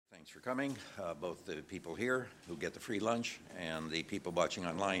for coming, both the people here who get the free lunch and the people watching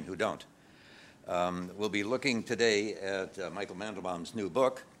online who don't. We'll be looking today at Michael Mandelbaum's new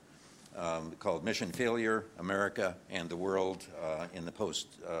book called Mission Failure: America and the World in the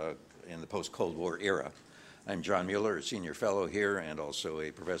Post-Cold War Era. I'm John Mueller, a senior fellow here and also a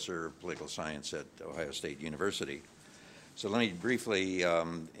professor of political science at Ohio State University. So let me briefly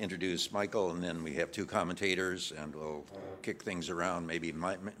introduce Michael, and then we have two commentators, and we'll kick things around, maybe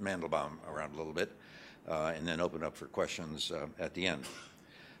Mandelbaum around a little bit, and then open up for questions at the end.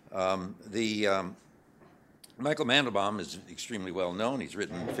 Michael Mandelbaum is extremely well known. He's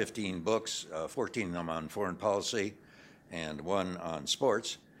written 15 books, 14 of them on foreign policy and one on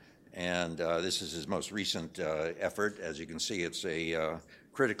sports. And this is his most recent effort. As you can see, it's a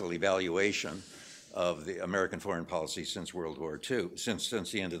critical evaluation of the American foreign policy since World War II, since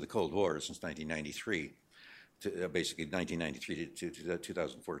the end of the Cold War, since 1993, basically 1993 to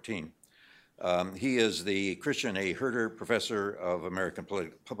 2014. He is the Christian A. Herter Professor of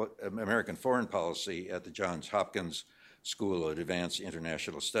American Foreign Policy at the Johns Hopkins School of Advanced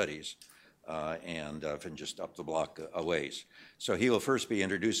International Studies, and just up the block a ways. So he will first be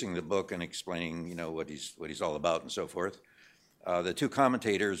introducing the book and explaining, what he's all about and so forth. The two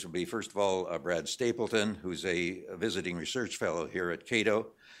commentators will be, first of all, Brad Stapleton, who's a visiting research fellow here at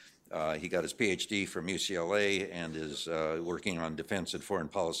Cato. He got his PhD from UCLA and is working on defense and foreign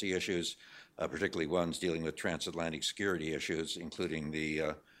policy issues, particularly ones dealing with transatlantic security issues, including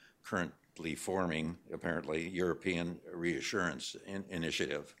the currently forming, apparently, European Reassurance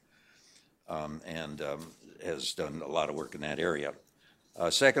Initiative, and has done a lot of work in that area.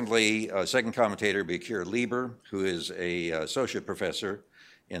 Secondly, second commentator will be Keir Lieber, who is a associate professor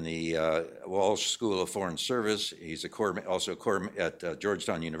in the Walsh School of Foreign Service. He's also a core at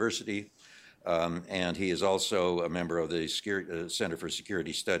Georgetown University, and he is also a member of the Center for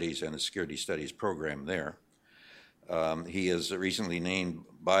Security Studies and the Security Studies program there. He is recently named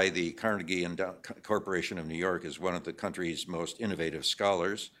by the Carnegie Corporation of New York as one of the country's most innovative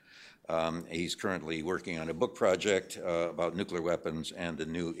scholars. He's currently working on a book project about nuclear weapons and the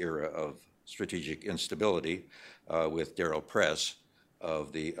new era of strategic instability with Darryl Press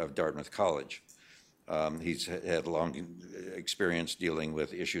of Dartmouth College. He's had long experience dealing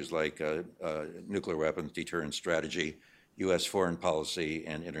with issues like nuclear weapons, deterrence strategy, U.S. foreign policy,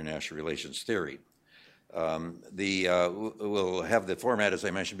 and international relations theory. We'll have the format, as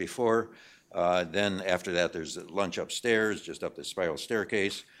I mentioned before. Then after that, there's lunch upstairs, just up the spiral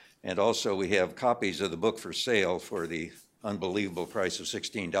staircase. And also, we have copies of the book for sale for the unbelievable price of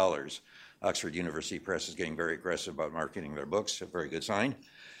 $16. Oxford University Press is getting very aggressive about marketing their books, a very good sign.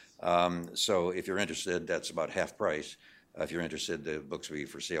 So if you're interested, that's about half price. If you're interested, the books will be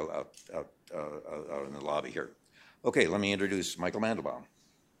for sale out in the lobby here. Okay, let me introduce Michael Mandelbaum.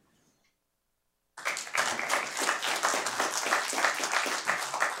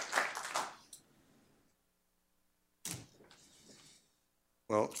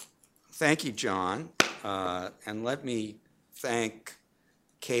 Well, thank you, John, and let me thank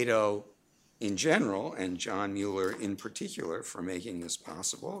Cato in general and John Mueller in particular for making this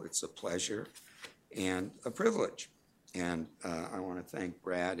possible. It's a pleasure and a privilege. And I want to thank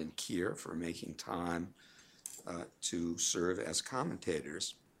Brad and Keir for making time to serve as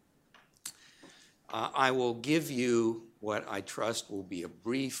commentators. I will give you what I trust will be a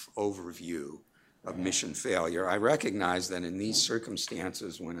brief overview of mission failure. I recognize that in these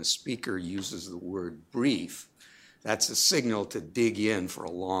circumstances, when a speaker uses the word brief, that's a signal to dig in for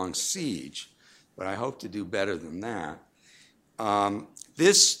a long siege, but I hope to do better than that.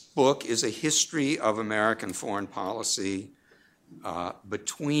 This book is a history of American foreign policy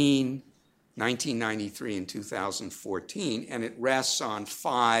between 1993 and 2014, and it rests on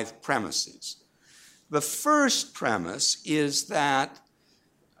 5 premises. The first premise is that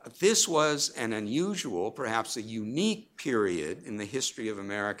this was an unusual, perhaps a unique period in the history of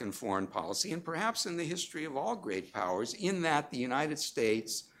American foreign policy, and perhaps in the history of all great powers, in that the United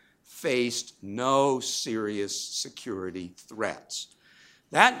States faced no serious security threats.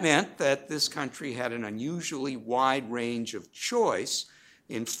 That meant that this country had an unusually wide range of choice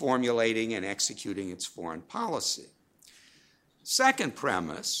in formulating and executing its foreign policy. Second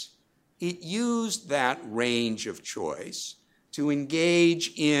premise, it used that range of choice to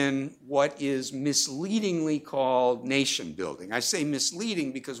engage in what is misleadingly called nation building. I say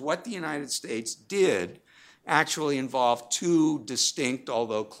misleading because what the United States did actually involved 2 distinct,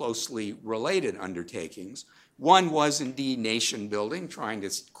 although closely related undertakings. One was indeed nation building, trying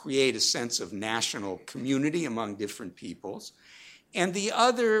to create a sense of national community among different peoples. And the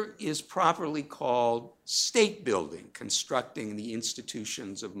other is properly called state building, constructing the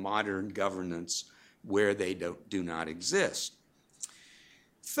institutions of modern governance where they do not exist.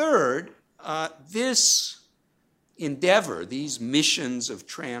 Third, this endeavor, these missions of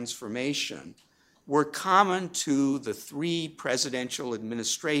transformation, were common to the three presidential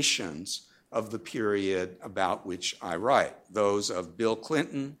administrations of the period about which I write, those of Bill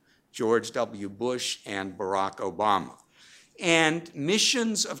Clinton, George W. Bush, and Barack Obama. And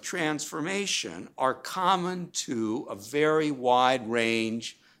missions of transformation are common to a very wide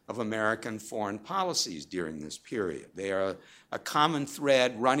range of American foreign policies during this period. They are a common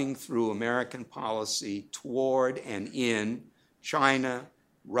thread running through American policy toward and in China,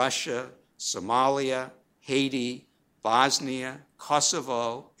 Russia, Somalia, Haiti, Bosnia,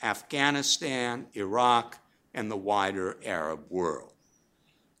 Kosovo, Afghanistan, Iraq, and the wider Arab world.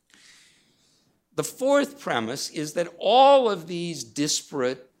 The fourth premise is that all of these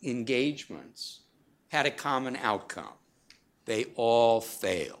disparate engagements had a common outcome. They all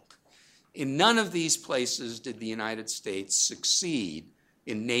failed. In none of these places did the United States succeed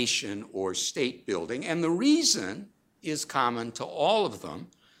in nation or state building, and the reason is common to all of them.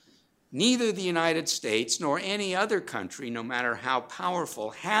 Neither the United States nor any other country, no matter how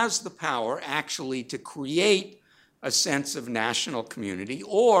powerful, has the power actually to create a sense of national community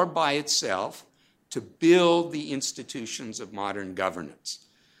or by itself to build the institutions of modern governance.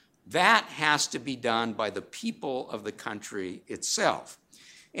 That has to be done by the people of the country itself.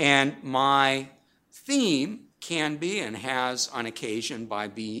 And my theme can be and has on occasion by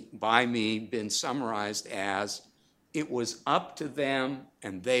me been summarized as, it was up to them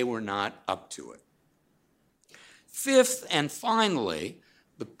and they were not up to it. Fifth and finally,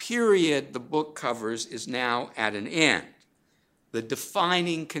 the period the book covers is now at an end. The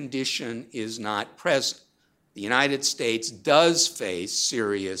defining condition is not present. The United States does face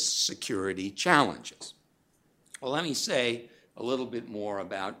serious security challenges. Well, let me say a little bit more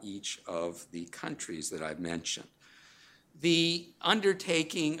about each of the countries that I've mentioned. The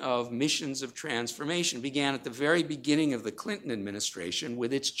undertaking of missions of transformation began at the very beginning of the Clinton administration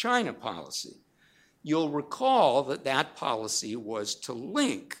with its China policy. You'll recall that that policy was to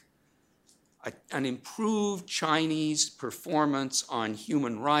link an improved Chinese performance on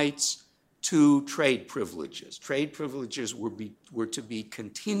human rights to trade privileges. Trade privileges were to be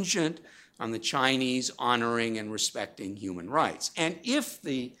contingent on the Chinese honoring and respecting human rights. And if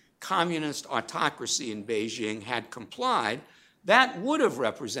the communist autocracy in Beijing had complied, that would have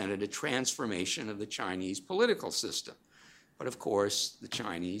represented a transformation of the Chinese political system. But of course, the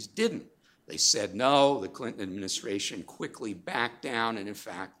Chinese didn't. They said no. The Clinton administration quickly backed down and, in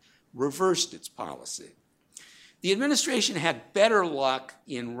fact, reversed its policy. The administration had better luck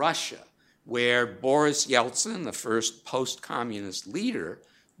in Russia, where Boris Yeltsin, the first post-communist leader,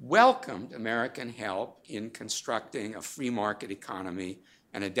 welcomed American help in constructing a free market economy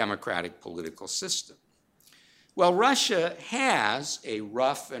and a democratic political system. Well, Russia has a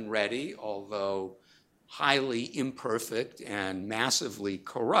rough and ready, although highly imperfect and massively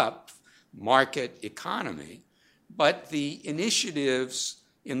corrupt market economy, but the initiatives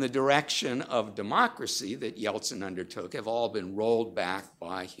in the direction of democracy that Yeltsin undertook have all been rolled back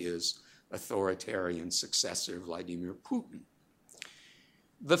by his authoritarian successor, Vladimir Putin.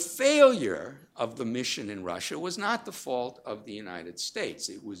 The failure of the mission in Russia was not the fault of the United States.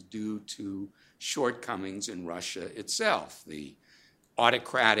 It was due to shortcomings in Russia itself, the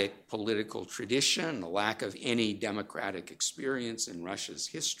autocratic political tradition, the lack of any democratic experience in Russia's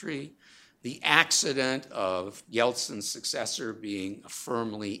history, the accident of Yeltsin's successor being a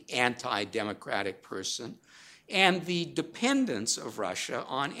firmly anti-democratic person, and the dependence of Russia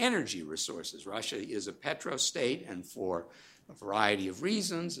on energy resources. Russia is a petrostate, and for a variety of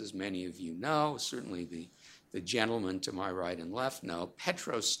reasons, as many of you know, certainly the gentlemen to my right and left know,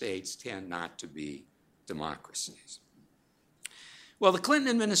 petrostates tend not to be democracies. Well, the Clinton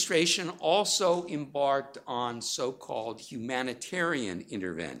administration also embarked on so-called humanitarian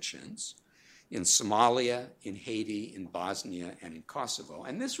interventions in Somalia, in Haiti, in Bosnia, and in Kosovo.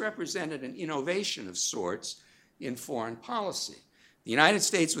 And this represented an innovation of sorts in foreign policy. The United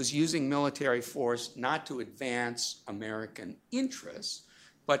States was using military force not to advance American interests,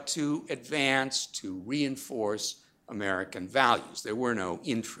 but to advance, to reinforce American values. There were no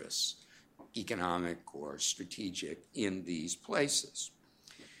interests, economic or strategic, in these places.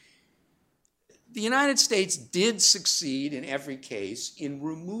 The United States did succeed in every case in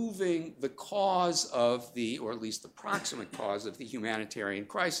removing the cause of the, or at least the proximate cause of the humanitarian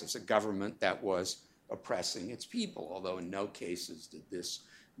crisis, a government that was oppressing its people, although in no cases did this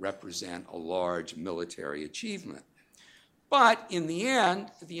represent a large military achievement. But in the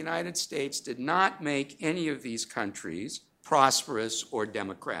end, the United States did not make any of these countries prosperous or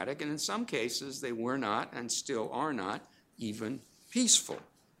democratic, and in some cases they were not and still are not even peaceful.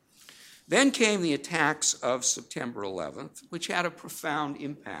 Then came the attacks of September 11th, which had a profound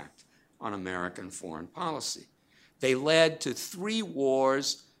impact on American foreign policy. They led to 3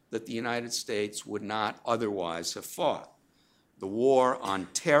 wars that the United States would not otherwise have fought. The War on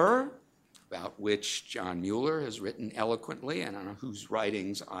Terror, about which John Mueller has written eloquently and on whose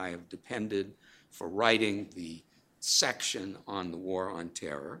writings I have depended for writing the section on the War on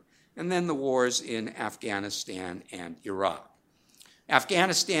Terror, and then the wars in Afghanistan and Iraq.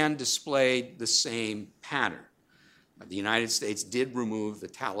 Afghanistan displayed the same pattern. The United States did remove the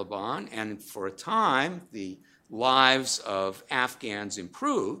Taliban, and for a time, the lives of Afghans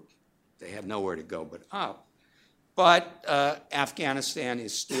improved. They had nowhere to go but up. But Afghanistan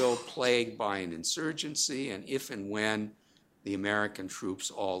is still plagued by an insurgency, and if and when the American troops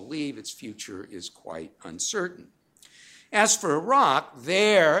all leave, its future is quite uncertain. As for Iraq,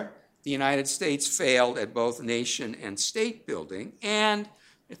 there the United States failed at both nation and state building, and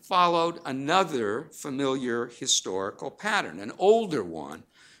it followed another familiar historical pattern, an older one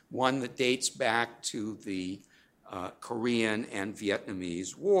that dates back to the Korean and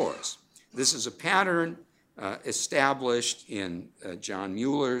Vietnamese wars. This is a pattern established in John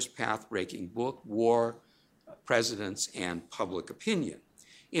Mueller's path-breaking book, War, Presidents, and Public Opinion.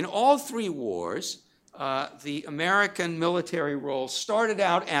 In all 3 wars, the American military role started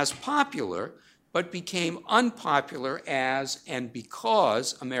out as popular, but became unpopular as and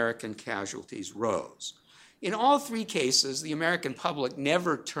because American casualties rose. In all 3 cases, the American public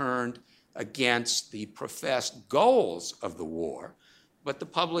never turned against the professed goals of the war, but the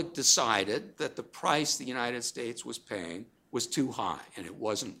public decided that the price the United States was paying was too high and it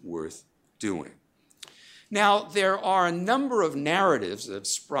wasn't worth doing. Now, there are a number of narratives that have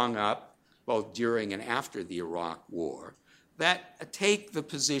sprung up both during and after the Iraq War that take the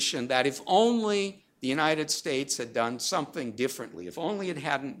position that if only the United States had done something differently, if only it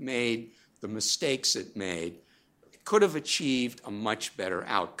hadn't made the mistakes it made, it could have achieved a much better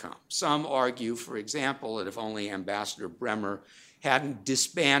outcome. Some argue, for example, that if only Ambassador Bremer hadn't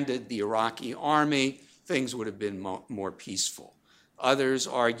disbanded the Iraqi army, things would have been more peaceful. Others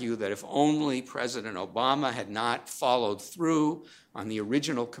argue that if only President Obama had not followed through on the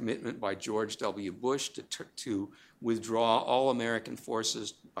original commitment by George W. Bush to withdraw all American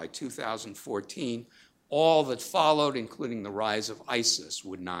forces by 2014, all that followed, including the rise of ISIS,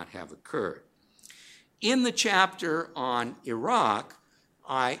 would not have occurred. In the chapter on Iraq,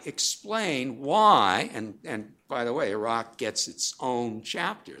 I explain why, and by the way, Iraq gets its own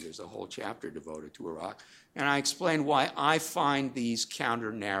chapter. There's a whole chapter devoted to Iraq. And I explain why I find these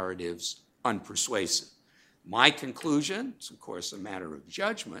counter-narratives unpersuasive. My conclusion, it's of course a matter of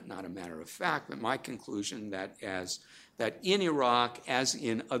judgment, not a matter of fact, but my conclusion that in Iraq, as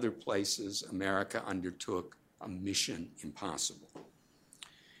in other places, America undertook a mission impossible.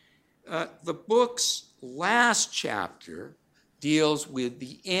 The book's last chapter deals with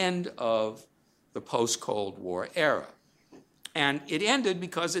the end of the post-Cold War era. And it ended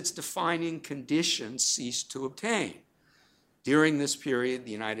because its defining conditions ceased to obtain. During this period,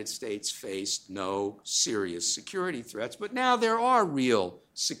 the United States faced no serious security threats, but now there are real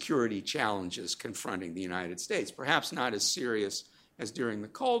security challenges confronting the United States, perhaps not as serious as during the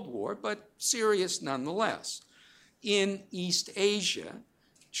Cold War, but serious nonetheless. In East Asia,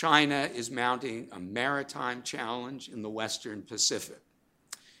 China is mounting a maritime challenge in the Western Pacific.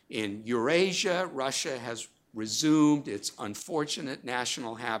 In Eurasia, Russia has resumed its unfortunate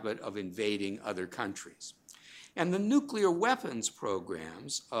national habit of invading other countries. And the nuclear weapons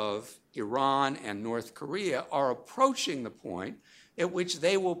programs of Iran and North Korea are approaching the point at which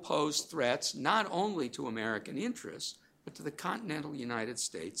they will pose threats not only to American interests, but to the continental United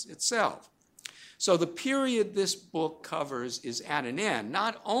States itself. So the period this book covers is at an end,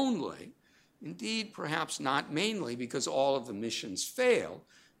 not only, indeed perhaps not mainly because all of the missions failed,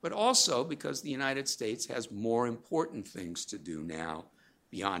 but also because the United States has more important things to do now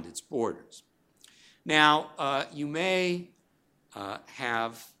beyond its borders. Now, you may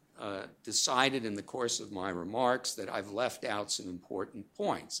have decided in the course of my remarks that I've left out some important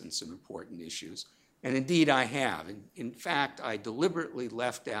points and some important issues, and indeed I have. In fact, I deliberately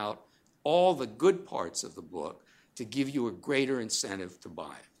left out all the good parts of the book to give you a greater incentive to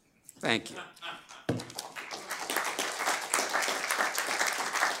buy it. Thank you.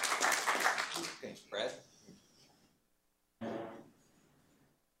 Thanks, Brad.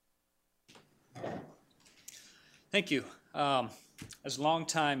 Thank you. As a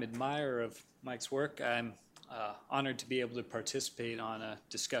longtime admirer of Mike's work, I'm honored to be able to participate on a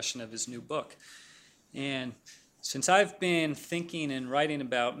discussion of his new book. And since I've been thinking and writing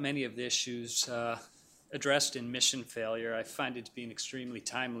about many of the issues addressed in Mission Failure, I find it to be an extremely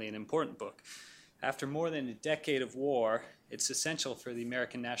timely and important book. After more than a decade of war, it's essential for the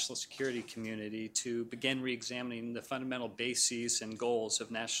American national security community to begin re-examining the fundamental bases and goals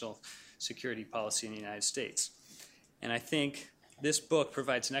of national security policy in the United States. And I think this book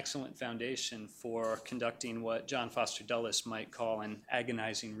provides an excellent foundation for conducting what John Foster Dulles might call an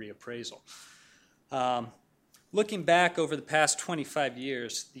agonizing reappraisal. Looking back over the past 25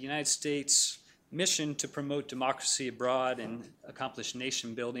 years, the United States' mission to promote democracy abroad and accomplish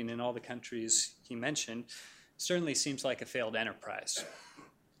nation building in all the countries he mentioned certainly seems like a failed enterprise.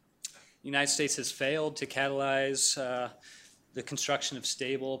 The United States has failed to catalyze the construction of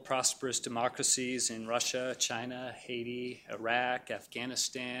stable, prosperous democracies in Russia, China, Haiti, Iraq,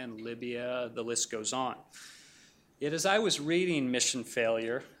 Afghanistan, Libya, the list goes on. Yet as I was reading Mission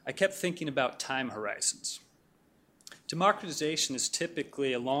Failure, I kept thinking about time horizons. Democratization is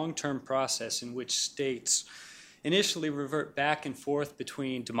typically a long-term process in which states initially revert back and forth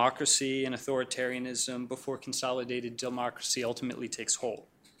between democracy and authoritarianism before consolidated democracy ultimately takes hold.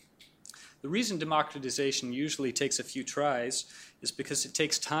 The reason democratization usually takes a few tries is because it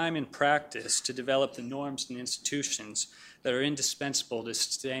takes time and practice to develop the norms and institutions that are indispensable to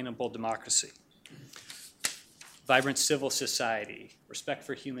sustainable democracy. Vibrant civil society, respect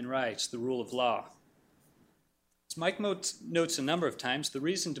for human rights, the rule of law. As Mike notes a number of times, the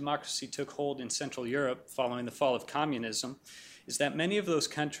reason democracy took hold in Central Europe following the fall of communism is that many of those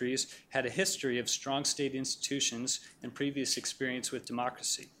countries had a history of strong state institutions and previous experience with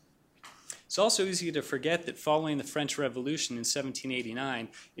democracy. It's also easy to forget that following the French Revolution in 1789,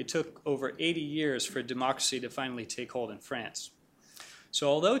 it took over 80 years for democracy to finally take hold in France. So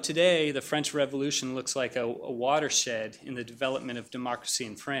although today the French Revolution looks like a watershed in the development of democracy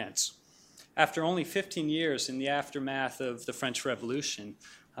in France, after only 15 years in the aftermath of the French Revolution,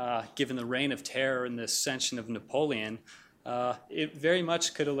 given the reign of terror and the ascension of Napoleon, it very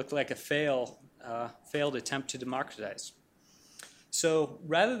much could have looked like a failed attempt to democratize. So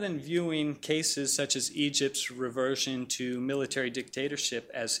rather than viewing cases such as Egypt's reversion to military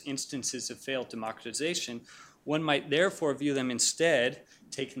dictatorship as instances of failed democratization, one might therefore view them instead,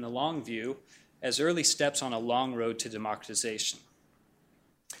 taking the long view, as early steps on a long road to democratization.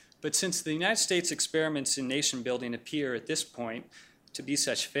 But since the United States experiments in nation building appear at this point to be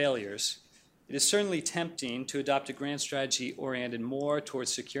such failures, it is certainly tempting to adopt a grand strategy oriented more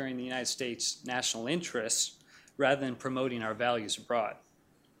towards securing the United States' national interests rather than promoting our values abroad.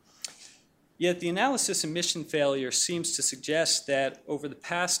 Yet the analysis of Mission Failure seems to suggest that over the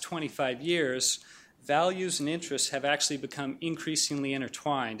past 25 years, values and interests have actually become increasingly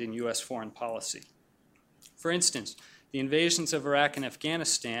intertwined in U.S. foreign policy. For instance, the invasions of Iraq and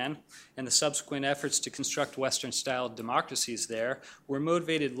Afghanistan and the subsequent efforts to construct Western-style democracies there were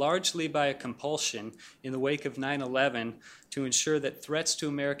motivated largely by a compulsion in the wake of 9/11 to ensure that threats to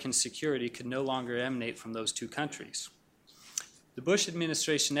American security could no longer emanate from those two countries. The Bush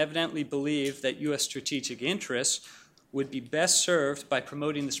administration evidently believed that U.S. strategic interests would be best served by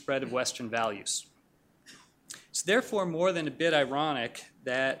promoting the spread of Western values. It's therefore more than a bit ironic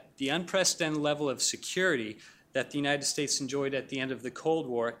that the unprecedented level of security that the United States enjoyed at the end of the Cold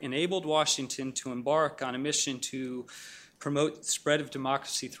War enabled Washington to embark on a mission to promote the spread of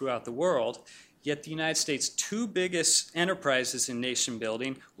democracy throughout the world, yet the United States' two biggest enterprises in nation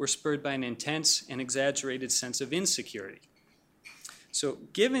building were spurred by an intense and exaggerated sense of insecurity. So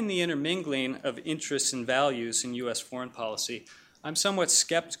given the intermingling of interests and values in U.S. foreign policy, I'm somewhat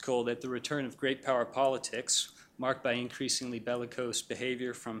skeptical that the return of great power politics, marked by increasingly bellicose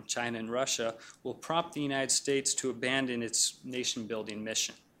behavior from China and Russia, will prompt the United States to abandon its nation-building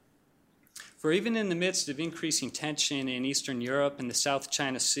mission. For even in the midst of increasing tension in Eastern Europe and the South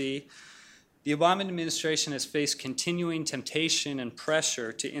China Sea, the Obama administration has faced continuing temptation and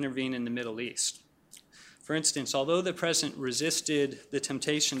pressure to intervene in the Middle East. For instance, although the president resisted the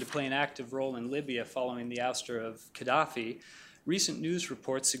temptation to play an active role in Libya following the ouster of Gaddafi, recent news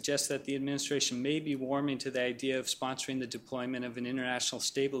reports suggest that the administration may be warming to the idea of sponsoring the deployment of an international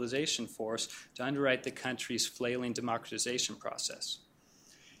stabilization force to underwrite the country's flailing democratization process.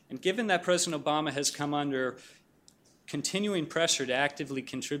 And given that President Obama has come under continuing pressure to actively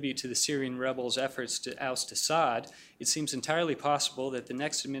contribute to the Syrian rebels' efforts to oust Assad, it seems entirely possible that the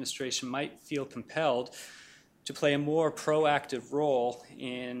next administration might feel compelled to play a more proactive role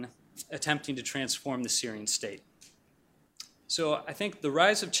in attempting to transform the Syrian state. So I think the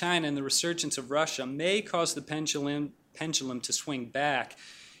rise of China and the resurgence of Russia may cause the pendulum to swing back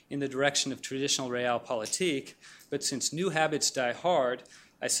in the direction of traditional realpolitik, but since new habits die hard,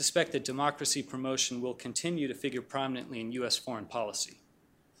 I suspect that democracy promotion will continue to figure prominently in U.S. foreign policy.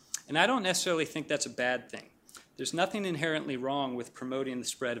 And I don't necessarily think that's a bad thing. There's nothing inherently wrong with promoting the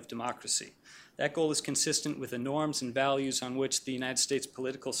spread of democracy. That goal is consistent with the norms and values on which the United States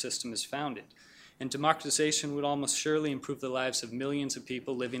political system is founded. And democratization would almost surely improve the lives of millions of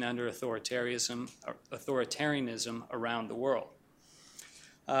people living under authoritarianism around the world.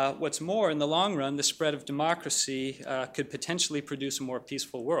 What's more, in the long run, the spread of democracy could potentially produce a more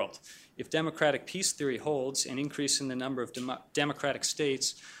peaceful world. If democratic peace theory holds, an increase in the number of democratic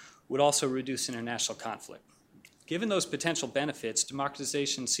states would also reduce international conflict. Given those potential benefits,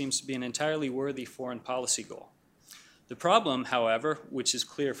 democratization seems to be an entirely worthy foreign policy goal. The problem, however, which is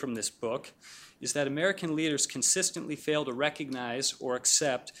clear from this book, is that American leaders consistently fail to recognize or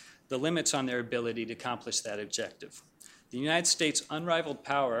accept the limits on their ability to accomplish that objective. The United States' unrivaled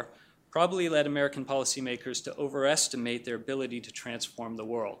power probably led American policymakers to overestimate their ability to transform the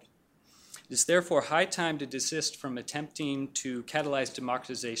world. It is therefore high time to desist from attempting to catalyze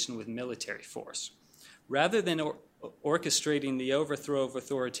democratization with military force. Rather than orchestrating the overthrow of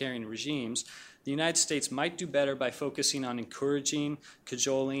authoritarian regimes, the United States might do better by focusing on encouraging,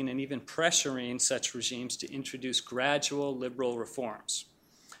 cajoling, and even pressuring such regimes to introduce gradual liberal reforms.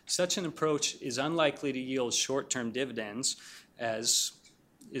 Such an approach is unlikely to yield short-term dividends, as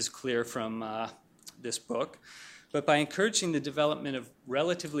is clear from this book, but by encouraging the development of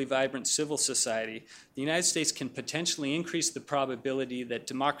relatively vibrant civil society, the United States can potentially increase the probability that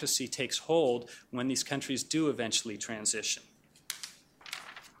democracy takes hold when these countries do eventually transition.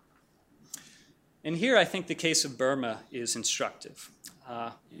 And here I think the case of Burma is instructive.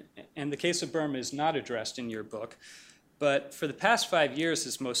 And the case of Burma is not addressed in your book, but for the past 5 years,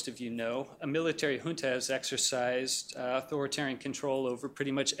 as most of you know, a military junta has exercised authoritarian control over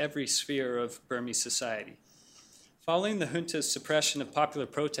pretty much every sphere of Burmese society. Following the junta's suppression of popular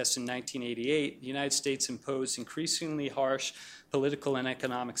protests in 1988, the United States imposed increasingly harsh political and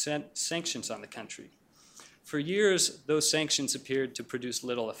economic sanctions on the country. For years, those sanctions appeared to produce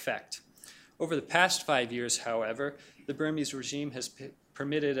little effect. Over the past 5 years, however, the Burmese regime has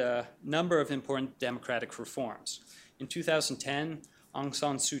permitted a number of important democratic reforms. In 2010, Aung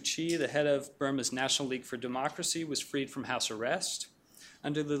San Suu Kyi, the head of Burma's National League for Democracy, was freed from house arrest.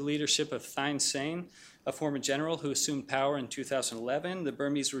 Under the leadership of Thein Sein, a former general who assumed power in 2011, the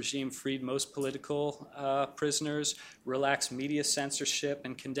Burmese regime freed most political prisoners, relaxed media censorship,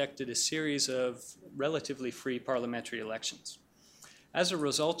 and conducted a series of relatively free parliamentary elections. As a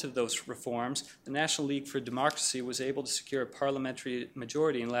result of those reforms, the National League for Democracy was able to secure a parliamentary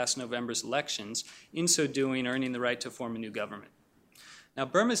majority in last November's elections, in so doing earning the right to form a new government. Now,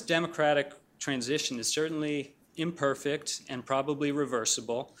 Burma's democratic transition is certainly imperfect and probably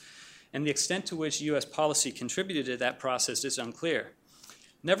reversible, and the extent to which U.S. policy contributed to that process is unclear.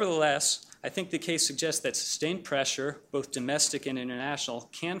 Nevertheless, I think the case suggests that sustained pressure, both domestic and international,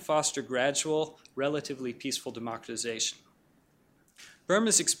 can foster gradual, relatively peaceful democratization.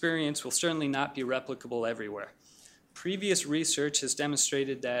 Burma's experience will certainly not be replicable everywhere. Previous research has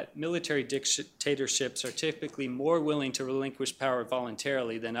demonstrated that military dictatorships are typically more willing to relinquish power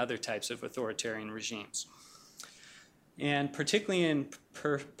voluntarily than other types of authoritarian regimes. And particularly in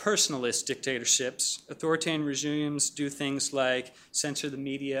personalist dictatorships, authoritarian regimes do things like censor the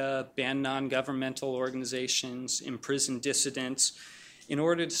media, ban non-governmental organizations, imprison dissidents, in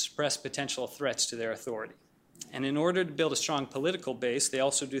order to suppress potential threats to their authority. And in order to build a strong political base, they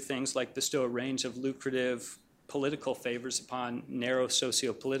also do things like bestow a range of lucrative political favors upon narrow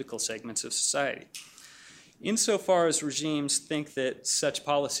socio-political segments of society. Insofar as regimes think that such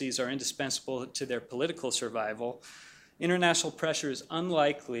policies are indispensable to their political survival, international pressure is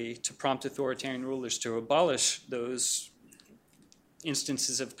unlikely to prompt authoritarian rulers to abolish those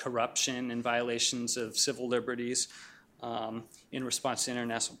instances of corruption and violations of civil liberties in response to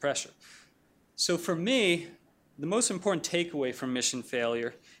international pressure. So for me, the most important takeaway from mission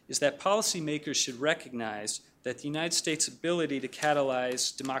failure is that policymakers should recognize that the United States' ability to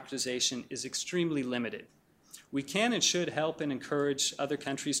catalyze democratization is extremely limited. We can and should help and encourage other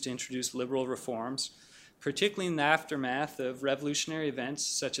countries to introduce liberal reforms, particularly in the aftermath of revolutionary events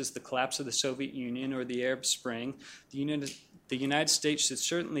such as the collapse of the Soviet Union or the Arab Spring. The United States should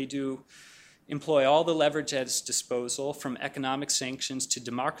certainly employ all the leverage at its disposal, from economic sanctions to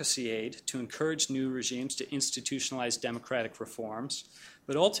democracy aid, to encourage new regimes to institutionalize democratic reforms.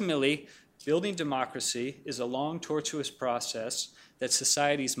 But ultimately, building democracy is a long, tortuous process that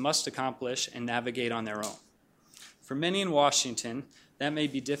societies must accomplish and navigate on their own. For many in Washington, that may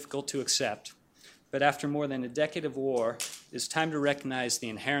be difficult to accept, but after more than a decade of war, it's time to recognize the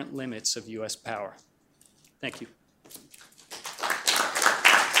inherent limits of U.S. power. Thank you.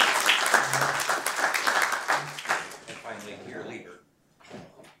 And finally, your leader.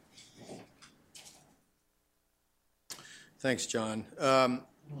 Thanks, John.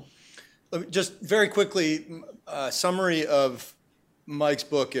 Let me just very quickly, summary of Mike's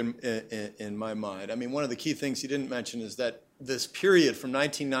book in my mind. I mean, one of the key things he didn't mention is that this period from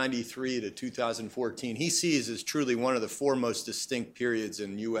 1993 to 2014, he sees as truly one of the four most distinct periods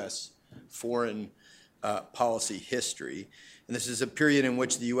in U.S. foreign policy history. And this is a period in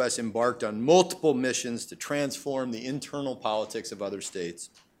which the U.S. embarked on multiple missions to transform the internal politics of other states.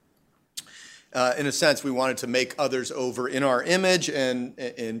 In a sense, we wanted to make others over in our image, and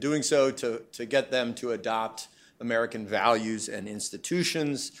in doing so, to get them to adopt American values and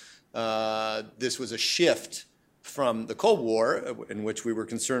institutions. This was a shift from the Cold War, in which we were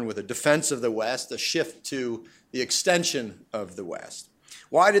concerned with a defense of the West, a shift to the extension of the West.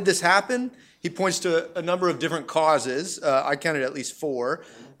 Why did this happen? He points to a number of different causes. I counted at least four.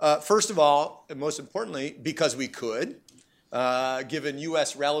 First of all, and most importantly, because we could. Given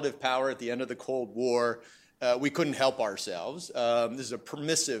U.S. relative power at the end of the Cold War, we couldn't help ourselves. This is a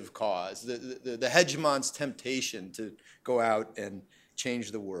permissive cause, the hegemon's temptation to go out and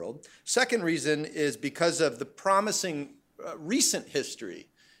change the world. Second reason is because of the promising recent history.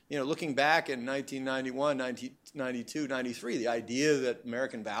 You know, looking back in 1991, 1992, 93, the idea that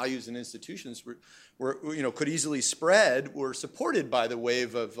American values and institutions could easily spread were supported by the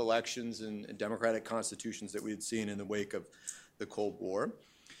wave of elections and democratic constitutions that we had seen in the wake of the Cold War.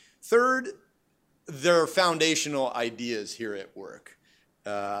 Third, there are foundational ideas here at work.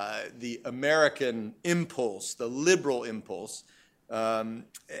 The American impulse, the liberal impulse,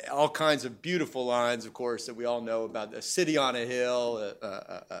 all kinds of beautiful lines, of course, that we all know about: a city on a hill,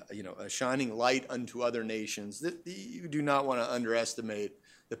 a shining light unto other nations. You do not want to underestimate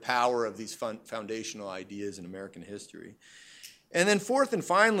the power of these foundational ideas in American history. And then fourth and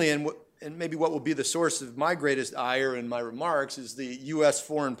finally, and maybe what will be the source of my greatest ire in my remarks, is the U.S.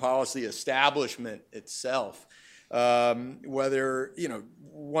 foreign policy establishment itself. Whether,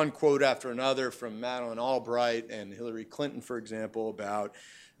 one quote after another from Madeleine Albright and Hillary Clinton, for example, about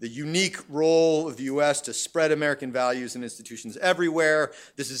the unique role of the U.S. to spread American values and institutions everywhere.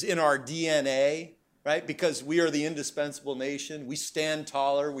 This is in our DNA, right? Because we are the indispensable nation. We stand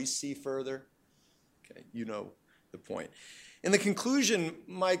taller. We see further. Okay, you know the point. In the conclusion,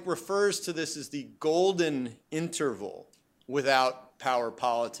 Mike refers to this as the golden interval without power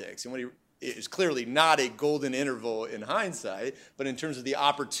politics. And what it is clearly not a golden interval in hindsight, but in terms of the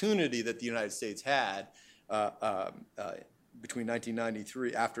opportunity that the United States had between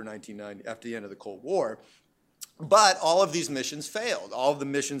 1993, after the end of the Cold War. But all of these missions failed. All of the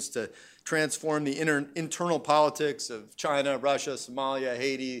missions to transform the internal politics of China, Russia, Somalia,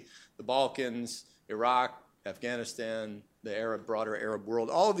 Haiti, the Balkans, Iraq, Afghanistan, the broader Arab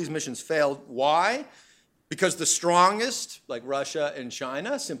world, all of these missions failed. Why? Because the strongest, like Russia and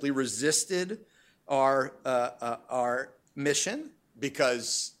China, simply resisted our mission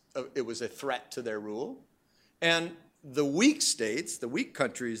because it was a threat to their rule. And the weak states, the weak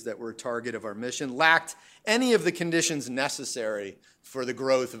countries that were a target of our mission, lacked any of the conditions necessary for the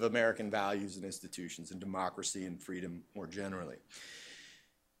growth of American values and institutions and democracy and freedom more generally.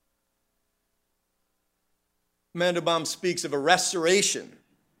 Mandelbaum speaks of a restoration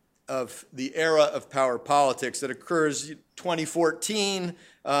of the era of power politics that occurs 2014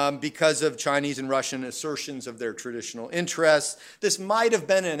 because of Chinese and Russian assertions of their traditional interests. This might have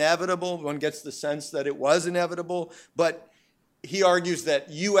been inevitable. One gets the sense that it was inevitable, but he argues that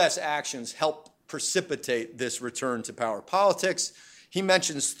U.S. actions helped precipitate this return to power politics. He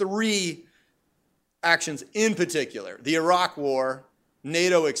mentions three actions in particular: the Iraq War,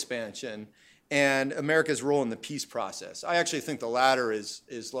 NATO expansion, and America's role in the peace process. I actually think the latter is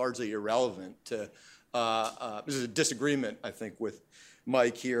largely irrelevant to, this is a disagreement, I think, with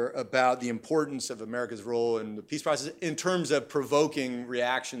Mike here about the importance of America's role in the peace process in terms of provoking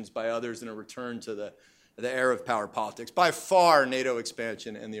reactions by others in a return to the era of power politics. By far, NATO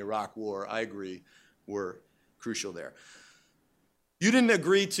expansion and the Iraq War, I agree, were crucial there. You didn't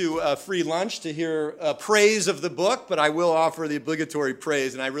agree to a free lunch to hear praise of the book, but I will offer the obligatory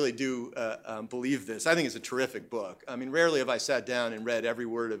praise, and I really do believe this. I think it's a terrific book. I mean, rarely have I sat down and read every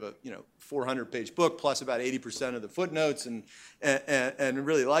word of a 400-page book, plus about 80% of the footnotes, and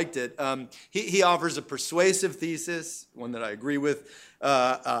really liked it. He offers a persuasive thesis, one that I agree with,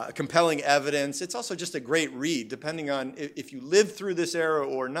 compelling evidence. It's also just a great read, depending on if you lived through this era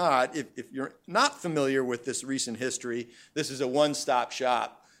or not. If you're not familiar with this recent history, this is a one-stop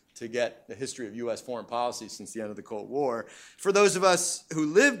shop to get the history of U.S. foreign policy since the end of the Cold War. For those of us who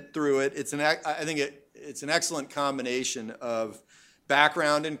lived through it, I think it's an excellent combination of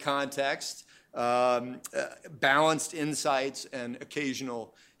background and context, balanced insights, and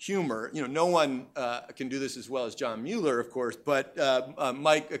occasional humor. No one can do this as well as John Mueller, of course, but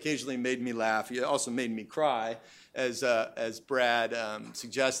Mike occasionally made me laugh. He also made me cry, as Brad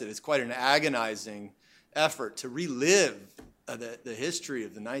suggested. It's quite an agonizing effort to relive the history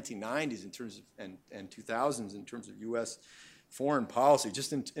of the 1990s in terms of, and 2000s in terms of U.S. foreign policy,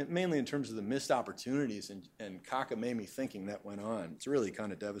 just mainly in terms of the missed opportunities and cockamamie thinking that went on. It's really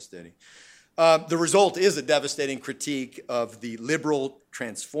kind of devastating. The result is a devastating critique of the liberal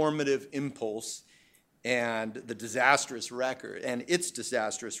transformative impulse and the disastrous record, and its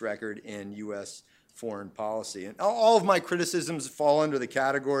disastrous record in U.S. foreign policy. And all of my criticisms fall under the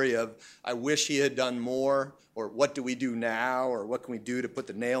category of, I wish he had done more, or what do we do now, or what can we do to put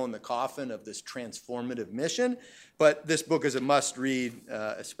the nail in the coffin of this transformative mission. But this book is a must-read,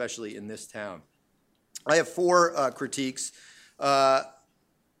 especially in this town. I have four critiques.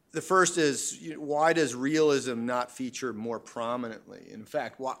 The first is, why does realism not feature more prominently? In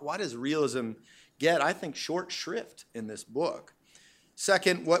fact, why does realism get, I think, short shrift in this book?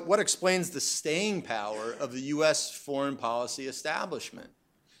 Second, what explains the staying power of the U.S. foreign policy establishment?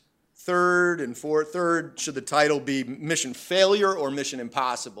 Third, should the title be Mission Failure or Mission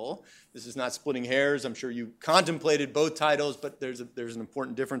Impossible? This is not splitting hairs. I'm sure you contemplated both titles, but there's an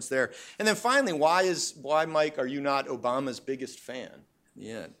important difference there. And then finally, why, Mike, are you not Obama's biggest fan in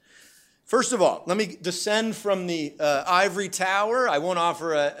the end? First of all, let me descend from the ivory tower. I won't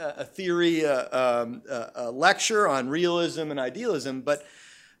offer a theory a lecture on realism and idealism, but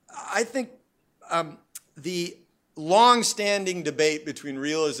I think the long-standing debate between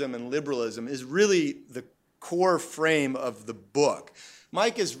realism and liberalism is really the core frame of the book.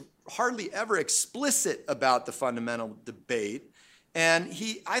 Mike is hardly ever explicit about the fundamental debate, and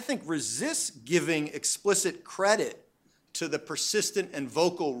he, I think, resists giving explicit credit to the persistent and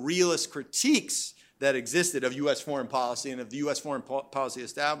vocal realist critiques that existed of U.S. foreign policy and of the U.S. foreign policy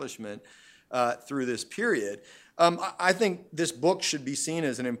establishment through this period. I think this book should be seen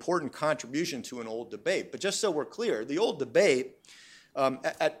as an important contribution to an old debate. But just so we're clear, the old debate,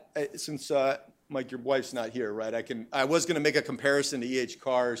 since Mike, your wife's not here, right? I was going to make a comparison to E.H.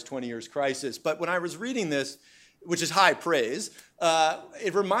 Carr's 20 Years Crisis, but when I was reading this, which is high praise,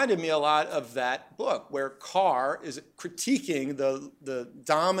 it reminded me a lot of that book where Carr is critiquing the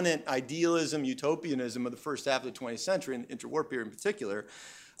dominant idealism, utopianism of the first half of the 20th century, and the interwar period in particular.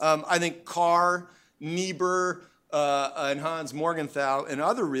 I think Carr, Niebuhr, and Hans Morgenthau and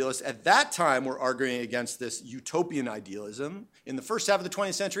other realists at that time were arguing against this utopian idealism in the first half of the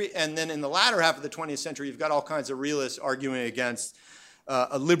 20th century, and then in the latter half of the 20th century, you've got all kinds of realists arguing against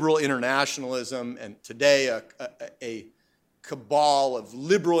a liberal internationalism, and today a cabal of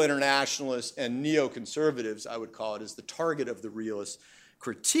liberal internationalists and neoconservatives, I would call it, is the target of the realist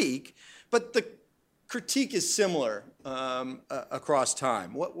critique. But the critique is similar across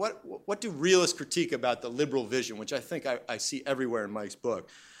time. What do realists critique about the liberal vision, which I think I see everywhere in Mike's book?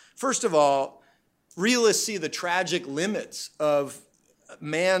 First of all, realists see the tragic limits of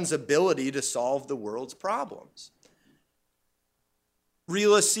man's ability to solve the world's problems.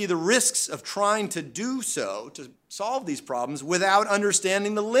 Realists see the risks of trying to do so, to solve these problems, without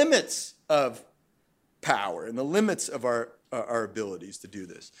understanding the limits of power and the limits of our abilities to do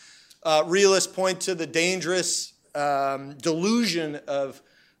this. Realists point to the dangerous delusion of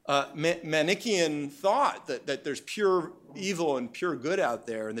Manichaean thought, that there's pure evil and pure good out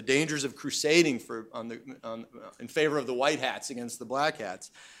there, and the dangers of crusading in favor of the white hats against the black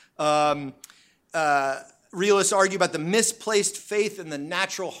hats. Realists argue about the misplaced faith in the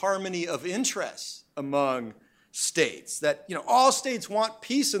natural harmony of interests among states, that all states want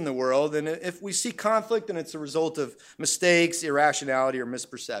peace in the world, and if we see conflict, then it's a result of mistakes, irrationality, or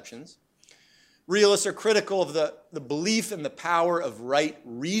misperceptions. Realists are critical of the belief in the power of right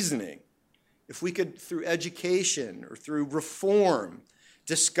reasoning. If we could, through education or through reform,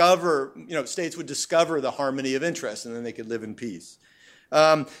 discover, states would discover the harmony of interest, and then they could live in peace.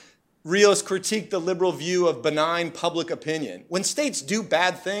 Realists critique the liberal view of benign public opinion. When states do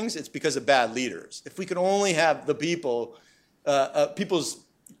bad things, it's because of bad leaders. If we could only have the people's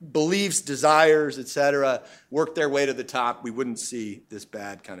beliefs, desires, etc., work their way to the top, we wouldn't see this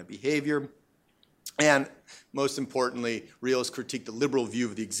bad kind of behavior. And most importantly, realists critique the liberal view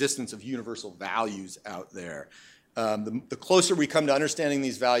of the existence of universal values out there. The closer we come to understanding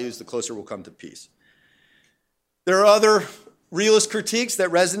these values, the closer we'll come to peace. There are other realist critiques that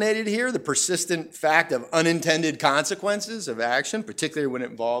resonated here, the persistent fact of unintended consequences of action, particularly when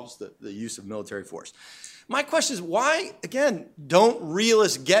it involves the use of military force. My question is, why, again, don't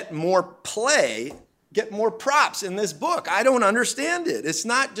realists get more play, get more props in this book? I don't understand it. It's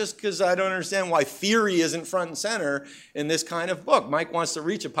not just because I don't understand why theory isn't front and center in this kind of book. Mike wants to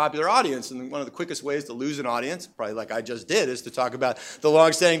reach a popular audience, and one of the quickest ways to lose an audience, probably like I just did, is to talk about the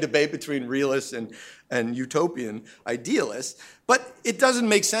long-standing debate between realists and utopian idealists. But it doesn't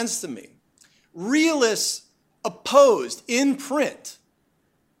make sense to me. Realists opposed in print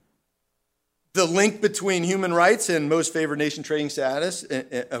the link between human rights and most favored nation trading status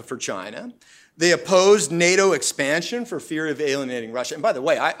for China. They opposed NATO expansion for fear of alienating Russia. And by the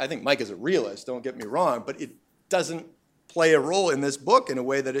way, I think Mike is a realist, don't get me wrong, but it doesn't play a role in this book in a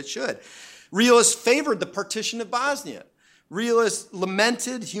way that it should. Realists favored the partition of Bosnia. Realists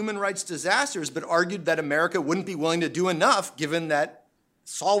lamented human rights disasters, but argued that America wouldn't be willing to do enough given that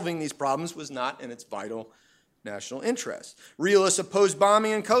solving these problems was not in its vital national interest. Realists opposed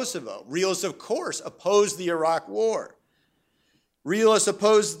bombing in Kosovo. Realists, of course, opposed the Iraq War. Realists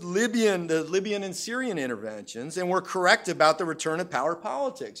opposed the Libyan and Syrian interventions and were correct about the return of power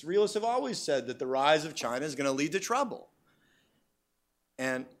politics. Realists have always said that the rise of China is going to lead to trouble.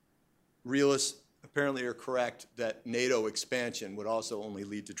 And realists apparently are correct that NATO expansion would also only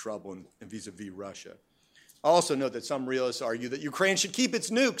lead to trouble in vis-a-vis Russia. I also note that some realists argue that Ukraine should keep its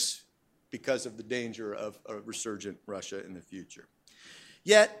nukes because of the danger of a resurgent Russia in the future.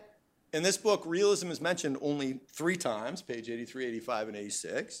 Yet, in this book, realism is mentioned only 3 times, page 83, 85, and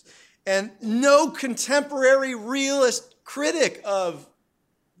 86, and no contemporary realist critic of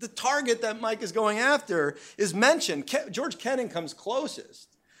the target that Mike is going after is mentioned. George Kennan comes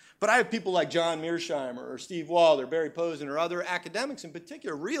closest, but I have people like John Mearsheimer or Steve Wald or Barry Posen or other academics in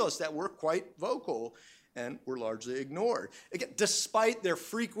particular, realists that were quite vocal and were largely ignored. Again, despite their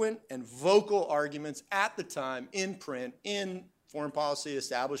frequent and vocal arguments at the time in print, in foreign policy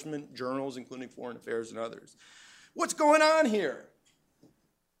establishment journals, including Foreign Affairs and others. What's going on here?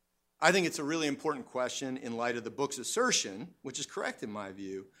 I think it's a really important question in light of the book's assertion, which is correct in my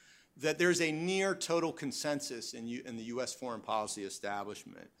view, that there's a near total consensus in the U.S. foreign policy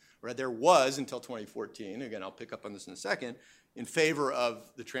establishment, or there was until 2014, again, I'll pick up on this in a second, in favor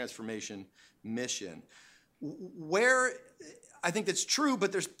of the transformation mission. Where I think that's true,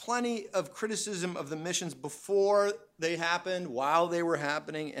 but there's plenty of criticism of the missions before they happened, while they were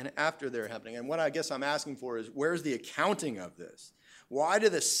happening, and after they're happening. And what I guess I'm asking for is, where's the accounting of this? Why do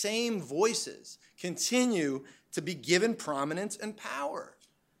the same voices continue to be given prominence and power?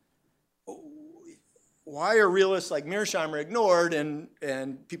 Why are realists like Mearsheimer ignored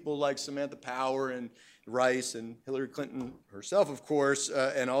and people like Samantha Power and Rice and Hillary Clinton herself, of course,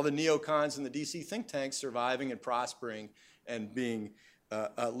 and all the neocons in the DC think tanks surviving and prospering and being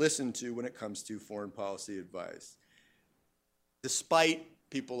listened to when it comes to foreign policy advice, despite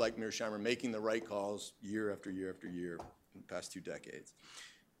people like Mearsheimer making the right calls year after year after year in the past 2 decades?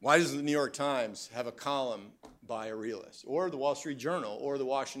 Why does the New York Times have a column by a realist, or the Wall Street Journal, or the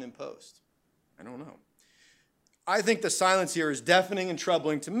Washington Post? I don't know. I think the silence here is deafening and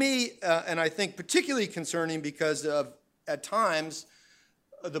troubling to me, and I think particularly concerning because of, at times,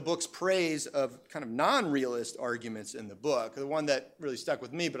 the book's praise of kind of non-realist arguments in the book. The one that really stuck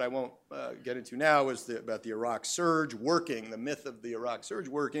with me, but I won't get into now, is about the Iraq surge working, the myth of the Iraq surge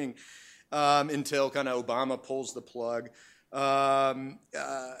working, until kind of Obama pulls the plug.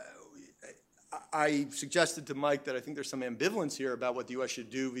 I suggested to Mike that I think there's some ambivalence here about what the U.S.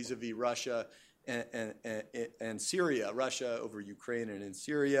 should do vis-a-vis Russia and Syria, Russia over Ukraine and in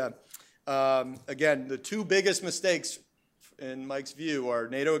Syria. Again, the 2 biggest mistakes, in Mike's view, are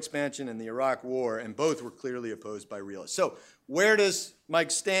NATO expansion and the Iraq War, and both were clearly opposed by realists. So where does Mike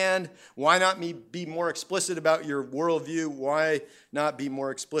stand? Why not be more explicit about your worldview? Why not be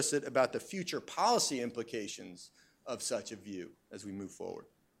more explicit about the future policy implications of such a view as we move forward?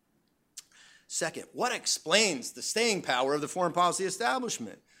 Second, what explains the staying power of the foreign policy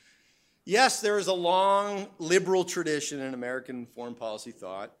establishment? Yes, there is a long liberal tradition in American foreign policy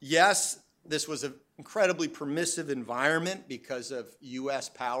thought. Yes, this was an incredibly permissive environment because of U.S.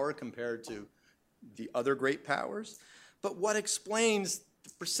 power compared to the other great powers. But what explains the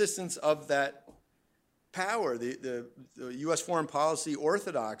persistence of that power, the U.S. foreign policy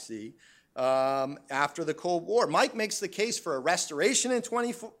orthodoxy after the Cold War? Mike makes the case for a restoration in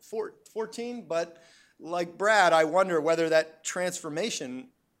 2014, but like Brad, I wonder whether that transformation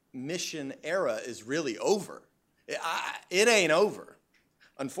mission era is really over. It ain't over,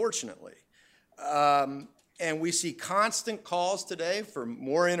 unfortunately. And we see constant calls today for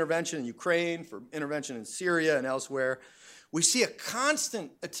more intervention in Ukraine, for intervention in Syria and elsewhere. We see a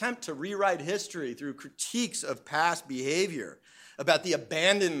constant attempt to rewrite history through critiques of past behavior, about the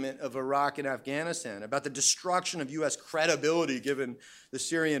abandonment of Iraq and Afghanistan, about the destruction of U.S. credibility given the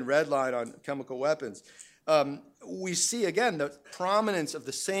Syrian red line on chemical weapons. We see, again, the prominence of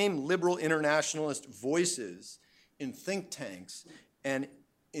the same liberal internationalist voices in think tanks and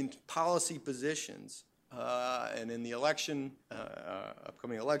in policy positions. And in the election,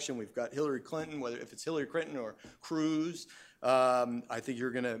 upcoming election, we've got Hillary Clinton, whether if it's Hillary Clinton or Cruz, I think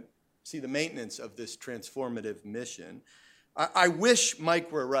you're going to see the maintenance of this transformative mission. I wish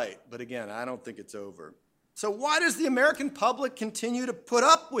Mike were right, but again, I don't think it's over. So why does the American public continue to put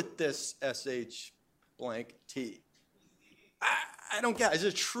up with this SH blank T? I don't get it. It's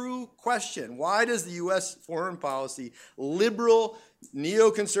a true question. Why does the U.S. foreign policy, liberal,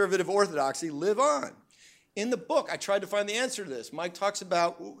 neoconservative orthodoxy live on? In the book, I tried to find the answer to this. Mike talks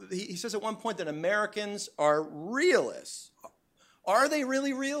about, he says at one point that Americans are realists. Are they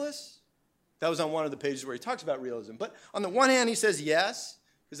really realists? That was on one of the pages where he talks about realism. But on the one hand, he says yes,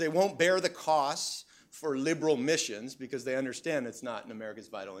 because they won't bear the costs for liberal missions because they understand it's not in America's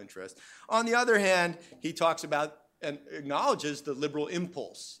vital interest. On the other hand, he talks about and acknowledges the liberal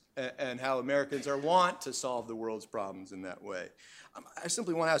impulse and how Americans are want to solve the world's problems in that way. I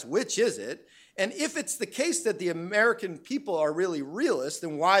simply want to ask, which is it? And if it's the case that the American people are really realists,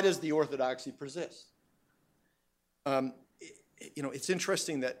 then why does the orthodoxy persist? It's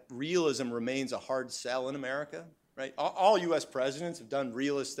interesting that realism remains a hard sell in America, right? All U.S. presidents have done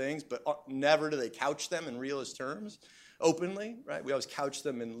realist things, but never do they couch them in realist terms openly, right? We always couch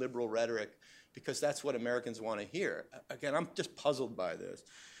them in liberal rhetoric because that's what Americans want to hear. Again, I'm just puzzled by this.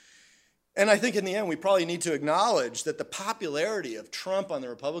 And I think in the end, we probably need to acknowledge that the popularity of Trump on the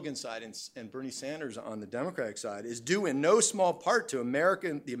Republican side and Bernie Sanders on the Democratic side is due in no small part to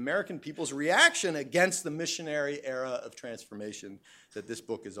the American people's reaction against the missionary era of transformation that this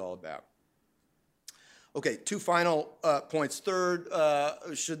book is all about. Okay, two final points. Third,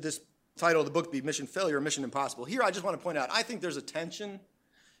 should this title of the book be Mission Failure or Mission Impossible? Here, I just want to point out, I think there's a tension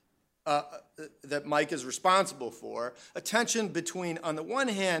that Mike is responsible for, a tension between, on the one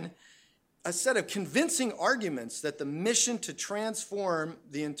hand, a set of convincing arguments that the mission to transform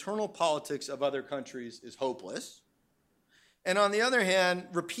the internal politics of other countries is hopeless. And on the other hand,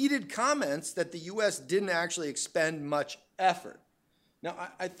 repeated comments that the U.S. didn't actually expend much effort. Now,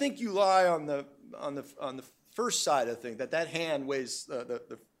 I think you lie on the first side of things, that hand weighs,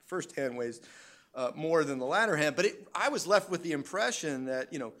 the first hand weighs more than the latter hand. But I was left with the impression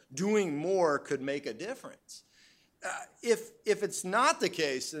that, doing more could make a difference. If it's not the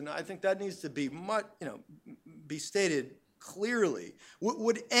case, then I think that needs to be be stated clearly.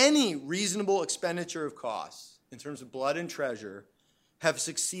 Would any reasonable expenditure of costs in terms of blood and treasure have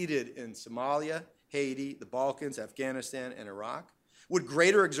succeeded in Somalia, Haiti, the Balkans, Afghanistan, and Iraq? Would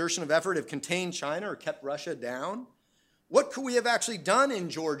greater exertion of effort have contained China or kept Russia down? What could we have actually done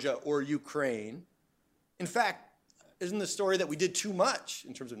in Georgia or Ukraine? In fact, isn't the story that we did too much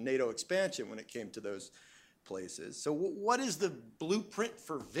in terms of NATO expansion when it came to those places? So what is the blueprint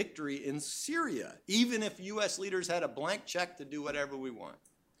for victory in Syria, even if U.S. leaders had a blank check to do whatever we want?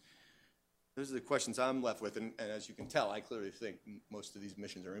 Those are the questions I'm left with, and as you can tell, I clearly think most of these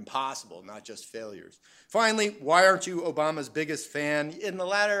missions are impossible, not just failures. Finally, why aren't you Obama's biggest fan? In the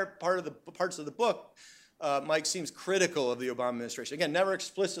latter parts of the book, Mike seems critical of the Obama administration. Again, never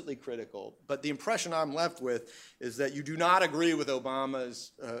explicitly critical, but the impression I'm left with is that you do not agree with the Obama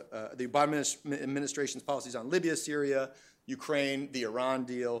administration's policies on Libya, Syria, Ukraine, the Iran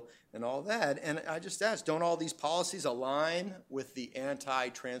deal, and all that. And I just ask, don't all these policies align with the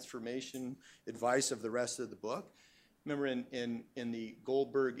anti-transformation advice of the rest of the book? Remember in the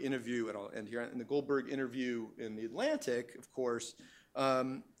Goldberg interview, and I'll end here, in the Goldberg interview in The Atlantic, of course,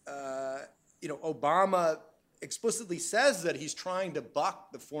 Obama explicitly says that he's trying to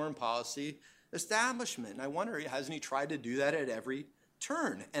buck the foreign policy establishment. And I wonder, hasn't he tried to do that at every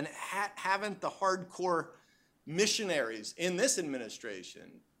turn? And haven't the hardcore missionaries in this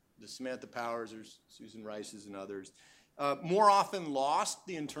administration, the Samantha Powers or Susan Rice's and others, more often lost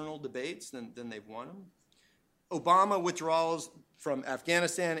the internal debates than they've won them? Obama withdrawals from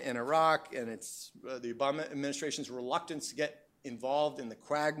Afghanistan and Iraq, and the Obama administration's reluctance to get involved in the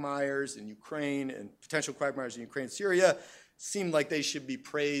quagmires in Ukraine and potential quagmires in Ukraine, Syria, seem like they should be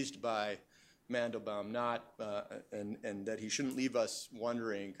praised by Mandelbaum, and that he shouldn't leave us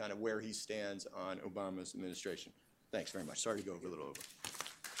wondering kind of where he stands on Obama's administration. Thanks very much. Sorry to go over a little over.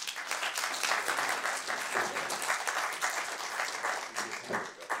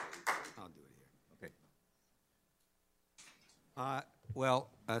 I'll do it here. Okay.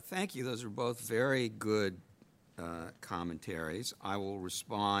 Thank you. Those are both very good commentaries. I will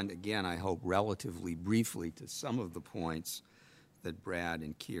respond, again, I hope relatively briefly, to some of the points that Brad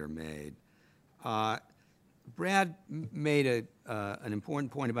and Keir made. Brad made an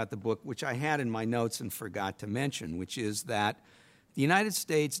important point about the book, which I had in my notes and forgot to mention, which is that the United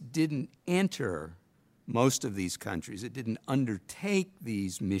States didn't enter most of these countries. It didn't undertake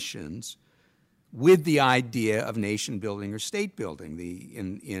these missions with the idea of nation building or state building.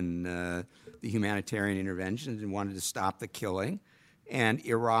 The humanitarian interventions and wanted to stop the killing, and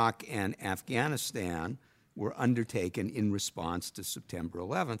Iraq and Afghanistan were undertaken in response to September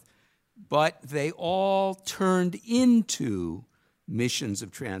 11th. But they all turned into missions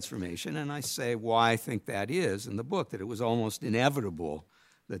of transformation, and I say why I think that is in the book, that it was almost inevitable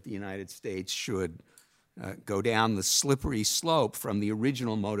that the United States should go down the slippery slope from the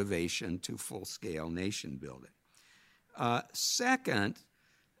original motivation to full-scale nation building. Second,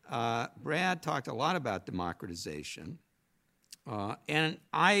 Brad talked a lot about democratization, and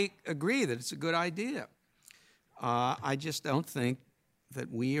I agree that it's a good idea. I just don't think that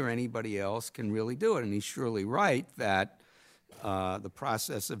we or anybody else can really do it, and he's surely right that the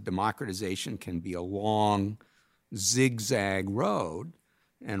process of democratization can be a long, zigzag road,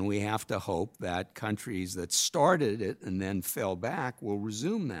 and we have to hope that countries that started it and then fell back will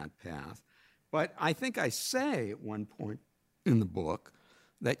resume that path. But I think I say at one point in the book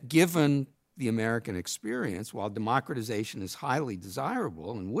that given the American experience, while democratization is highly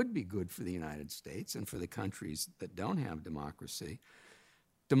desirable and would be good for the United States and for the countries that don't have democracy,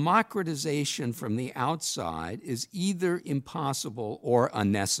 democratization from the outside is either impossible or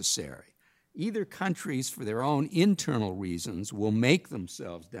unnecessary. Either countries, for their own internal reasons, will make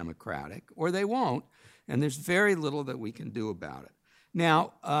themselves democratic, or they won't, and there's very little that we can do about it.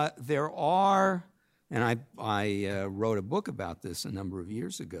 Now, there are, and I wrote a book about this a number of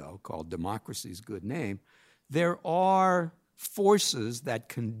years ago called Democracy's Good Name. There are forces that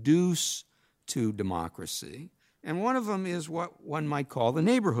conduce to democracy, and one of them is what one might call the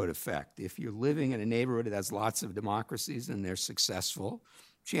neighborhood effect. If you're living in a neighborhood that has lots of democracies and they're successful,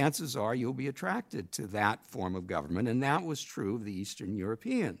 chances are you'll be attracted to that form of government, and that was true of the Eastern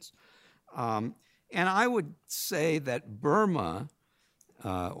Europeans. And I would say that Burma,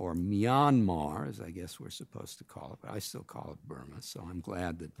 or Myanmar, as I guess we're supposed to call it, but I still call it Burma, so I'm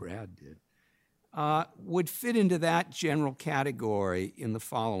glad that Brad did, would fit into that general category in the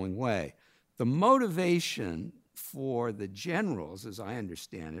following way. The motivation for the generals, as I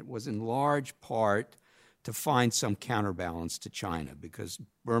understand it, was in large part to find some counterbalance to China, because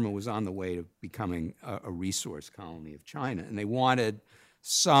Burma was on the way to becoming a resource colony of China, and they wanted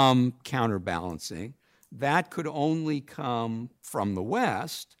some counterbalancing. That could only come from the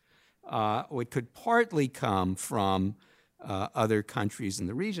West, or it could partly come from other countries in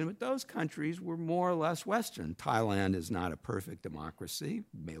the region, but those countries were more or less Western. Thailand is not a perfect democracy,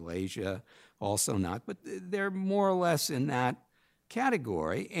 Malaysia also not, but they're more or less in that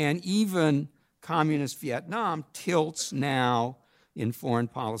category, and even Communist Vietnam tilts now in foreign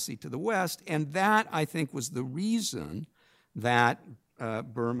policy to the West, and that, I think, was the reason that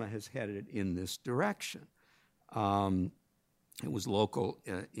Burma has headed in this direction. It was local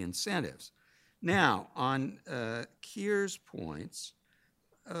incentives. Now, on Keir's points,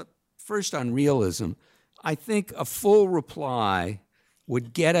 first on realism, I think a full reply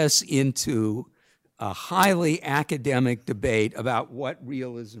would get us into a highly academic debate about what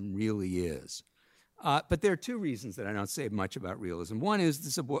realism really is. But there are two reasons that I don't say much about realism. One is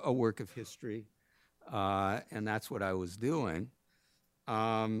this is a work of history, and that's what I was doing,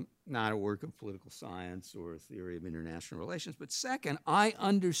 not a work of political science or a theory of international relations. But second, I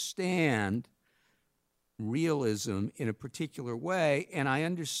understand realism in a particular way, and I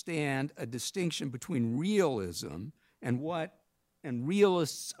understand a distinction between realism and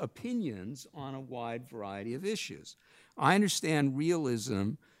realists' opinions on a wide variety of issues. I understand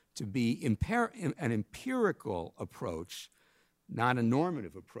realism to be an empirical approach, not a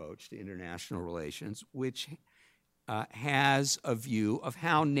normative approach to international relations, which has a view of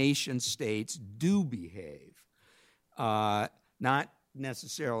how nation states do behave, not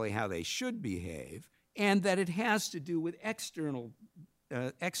necessarily how they should behave, and that it has to do with external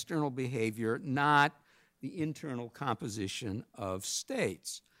behavior, not the internal composition of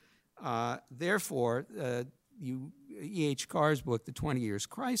states. Therefore, E.H. Carr's book, The 20 Years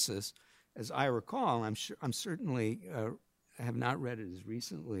Crisis, as I recall, I'm certainly have not read it as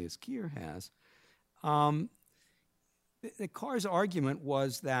recently as Keir has. Carr's argument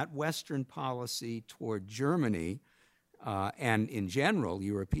was that Western policy toward Germany and in general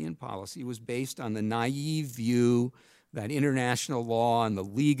European policy was based on the naive view that international law and the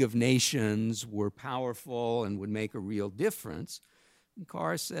League of Nations were powerful and would make a real difference. And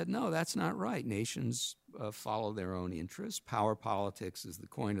Carr said, no, that's not right. Nations follow their own interests. Power politics is the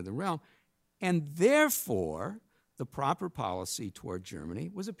coin of the realm. And therefore, the proper policy toward Germany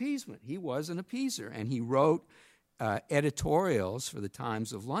was appeasement. He was an appeaser, and he wrote editorials for the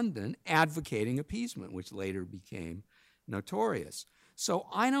Times of London advocating appeasement, which later became notorious. So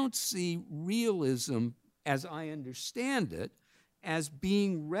I don't see realism, as I understand it, as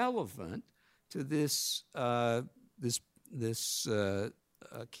being relevant to this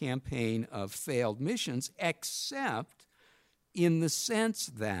campaign of failed missions, except in the sense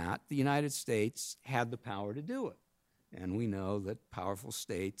that the United States had the power to do it. And we know that powerful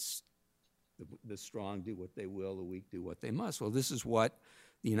states, the strong do what they will, the weak do what they must. Well, this is what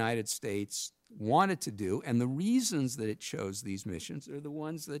the United States wanted to do, and the reasons that it chose these missions are the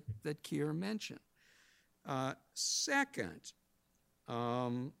ones that Keir mentioned. Second,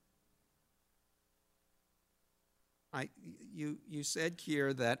 you said,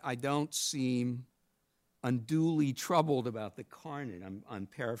 Keir, that I don't seem unduly troubled about the carnage. I'm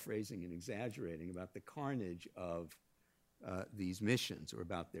paraphrasing and exaggerating about the carnage of these missions or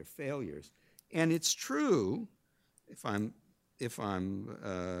about their failures. And it's true, if I'm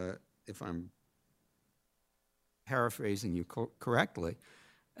paraphrasing you correctly,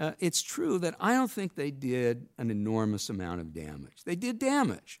 it's true that I don't think they did an enormous amount of damage. They did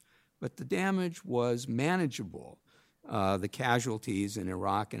damage, but the damage was manageable. The casualties in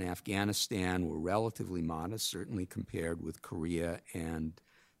Iraq and Afghanistan were relatively modest, certainly compared with Korea and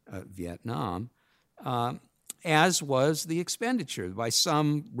Vietnam, as was the expenditure. By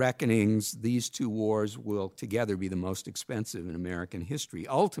some reckonings, these two wars will together be the most expensive in American history,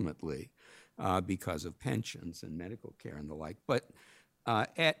 ultimately, because of pensions and medical care and the like. But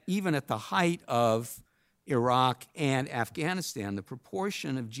even at the height of Iraq and Afghanistan, the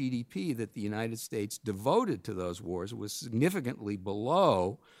proportion of GDP that the United States devoted to those wars was significantly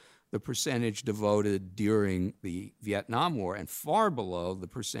below the percentage devoted during the Vietnam War and far below the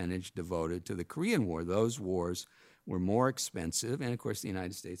percentage devoted to the Korean War. Those wars were more expensive, and of course the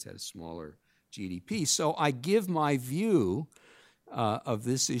United States had a smaller GDP. So I give my view of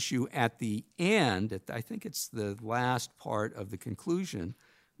this issue at the end, I think it's the last part of the conclusion,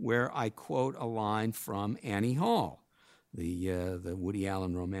 where I quote a line from Annie Hall, the Woody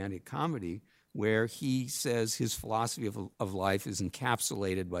Allen romantic comedy, where he says his philosophy of life is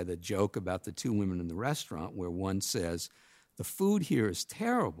encapsulated by the joke about the two women in the restaurant, where one says, the food here is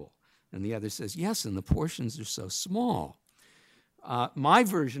terrible, and the other says, yes, and the portions are so small. My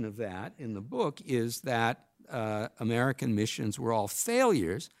version of that in the book is that American missions were all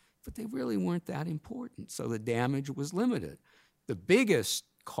failures, but they really weren't that important, so the damage was limited. The biggest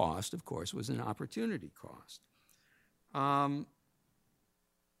cost, of course, was an opportunity cost.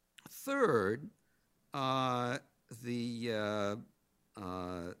 Third, the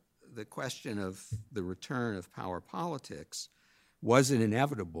question of the return of power politics, was it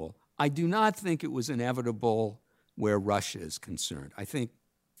inevitable? I do not think it was inevitable where Russia is concerned. I think,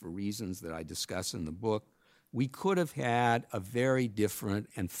 for reasons that I discuss in the book, we could have had a very different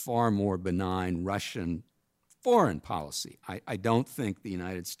and far more benign Russian foreign policy. I don't think the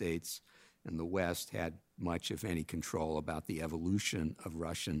United States and the West had much, if any, control about the evolution of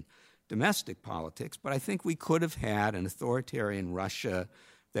Russian domestic politics, but I think we could have had an authoritarian Russia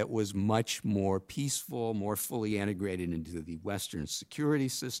that was much more peaceful, more fully integrated into the Western security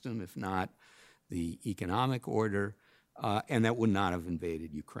system, if not the economic order, and that would not have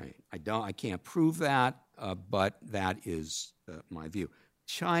invaded Ukraine. I can't prove that, but that is my view.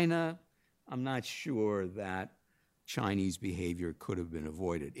 China, I'm not sure that Chinese behavior could have been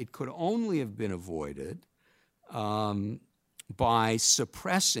avoided. It could only have been avoided by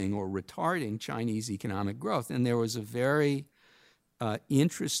suppressing or retarding Chinese economic growth. And there was a very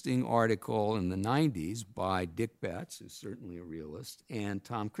interesting article in the 90s by Dick Betts, who's certainly a realist, and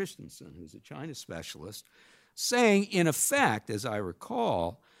Tom Christensen, who's a China specialist, saying, in effect, as I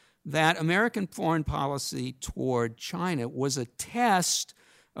recall, that American foreign policy toward China was a test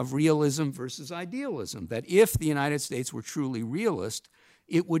of realism versus idealism, that if the United States were truly realist,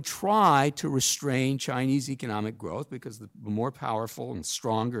 it would try to restrain Chinese economic growth, because the more powerful and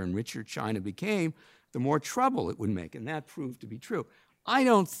stronger and richer China became, the more trouble it would make, and that proved to be true. I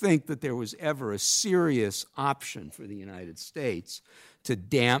don't think that there was ever a serious option for the United States to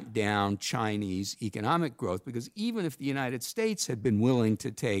damp down Chinese economic growth, because even if the United States had been willing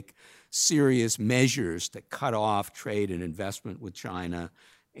to take serious measures to cut off trade and investment with China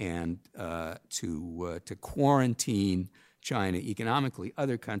and to quarantine China economically,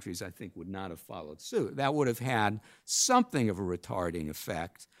 other countries, I think, would not have followed suit. That would have had something of a retarding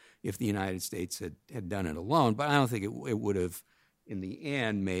effect if the United States had done it alone, but I don't think it would have, in the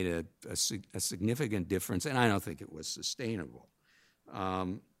end, made a significant difference, and I don't think it was sustainable.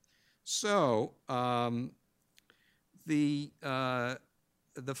 The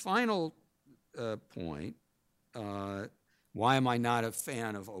final point, why am I not a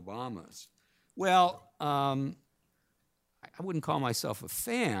fan of Obama's? Well, I wouldn't call myself a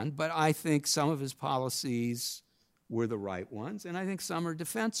fan, but I think some of his policies were the right ones, and I think some are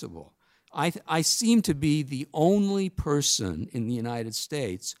defensible. I seem to be the only person in the United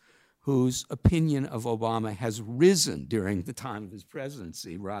States whose opinion of Obama has risen during the time of his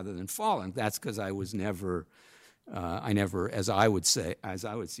presidency rather than fallen. That's because I was never, as I would see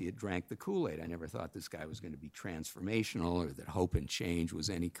it, drank the Kool-Aid. I never thought this guy was going to be transformational or that hope and change was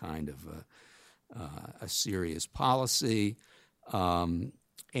any kind of a serious policy. And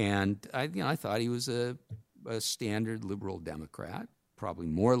I thought he was a standard liberal Democrat, probably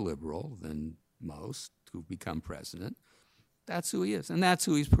more liberal than most who've become president. That's who he is, and that's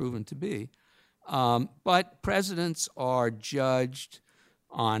who he's proven to be. But presidents are judged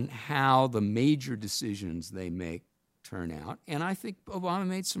on how the major decisions they make turn out, and I think Obama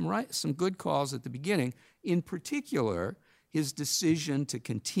made some good calls at the beginning. In particular, his decision to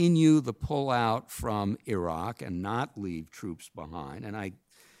continue the pullout from Iraq and not leave troops behind, and I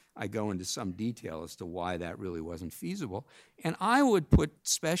go into some detail as to why that really wasn't feasible. And I would put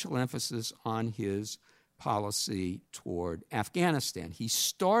special emphasis on his policy toward Afghanistan. He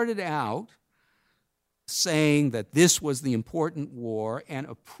started out saying that this was the important war and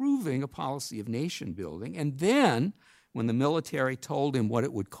approving a policy of nation building. And then, when the military told him what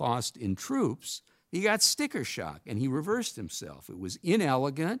it would cost in troops, he got sticker shock and he reversed himself. It was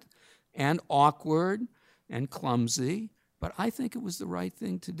inelegant and awkward and clumsy, but I think it was the right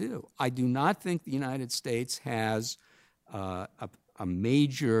thing to do. I do not think the United States has a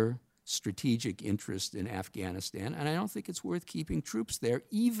major strategic interest in Afghanistan, and I don't think it's worth keeping troops there,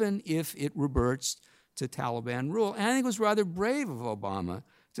 even if it reverts to Taliban rule. And I think it was rather brave of Obama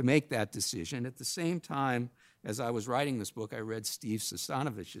to make that decision. At the same time, as I was writing this book, I read Steve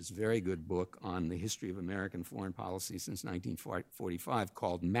Sosanovich's very good book on the history of American foreign policy since 1945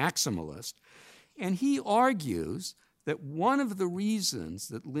 called Maximalist, and he argues that one of the reasons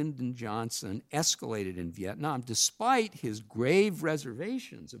that Lyndon Johnson escalated in Vietnam, despite his grave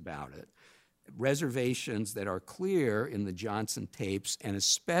reservations about it, reservations that are clear in the Johnson tapes, and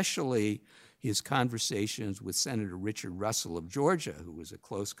especially his conversations with Senator Richard Russell of Georgia, who was a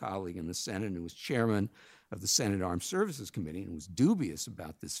close colleague in the Senate and who was chairman of the Senate Armed Services Committee and was dubious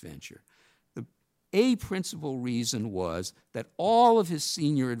about this venture. A principal reason was that all of his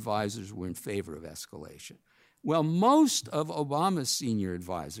senior advisors were in favor of escalation. Well, most of Obama's senior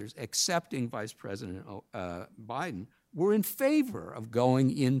advisors, excepting Vice President Biden, were in favor of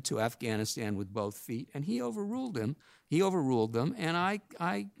going into Afghanistan with both feet, and he overruled them. And I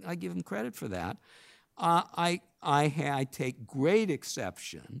give him credit for that. I take great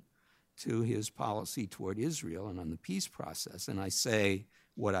exception to his policy toward Israel and on the peace process, and I say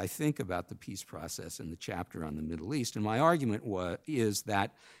what I think about the peace process in the chapter on the Middle East. And my argument is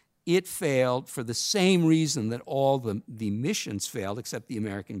that it failed for the same reason that all the missions failed, except the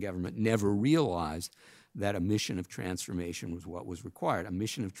American government never realized that a mission of transformation was what was required, a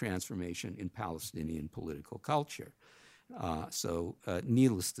mission of transformation in Palestinian political culture. So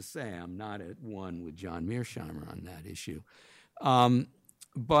needless to say, I'm not at one with John Mearsheimer on that issue. I've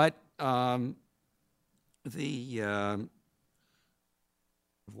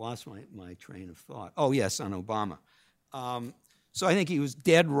lost my train of thought. Oh, yes, on Obama. So I think he was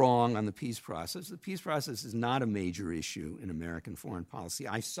dead wrong on the peace process. The peace process is not a major issue in American foreign policy.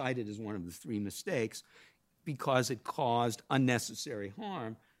 I cite it as one of the three mistakes because it caused unnecessary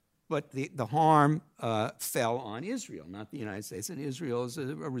harm, but the harm fell on Israel, not the United States, and Israel is a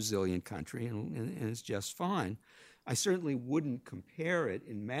resilient country and is just fine. I certainly wouldn't compare it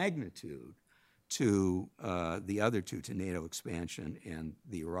in magnitude to the other two, to NATO expansion and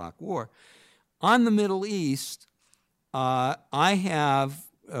the Iraq War. On the Middle East, I have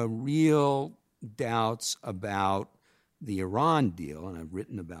real doubts about the Iran deal, and I've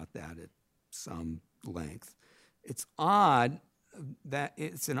written about that at some length. It's odd that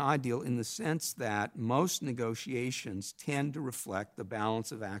it's an odd deal in the sense that most negotiations tend to reflect the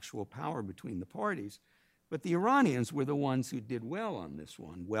balance of actual power between the parties, but the Iranians were the ones who did well on this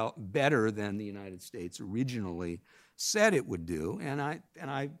one, well, better than the United States originally said it would do, and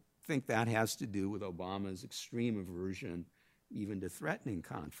I think that has to do with Obama's extreme aversion even to threatening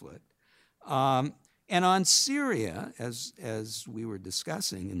conflict. And And on Syria, as we were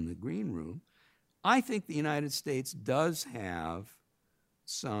discussing in the green room, I think the United States does have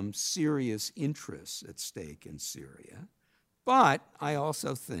some serious interests at stake in Syria. But I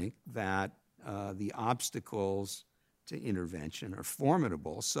also think that the obstacles to intervention are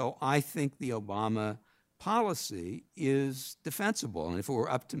formidable. So I think the Obama policy is defensible. And if it were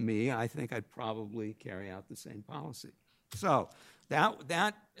up to me, I think I'd probably carry out the same policy. So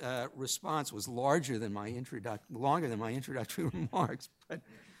that response was longer than my introductory remarks. But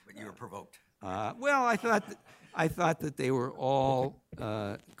you were provoked. well, I thought that they were all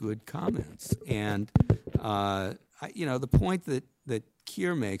good comments. And the point that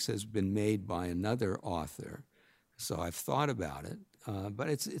Keir makes has been made by another author, so I've thought about it. But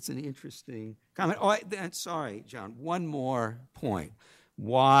it's an interesting comment. Oh, sorry, John, one more point.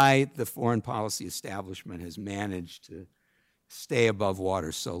 Why the foreign policy establishment has managed to stay above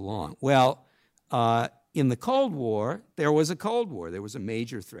water so long. Well, in the Cold War, there was a Cold War. There was a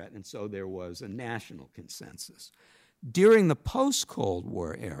major threat, and so there was a national consensus. During the post-Cold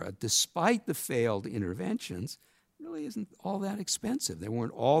War era, despite the failed interventions, it really isn't all that expensive. There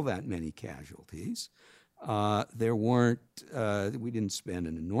weren't all that many casualties. We didn't spend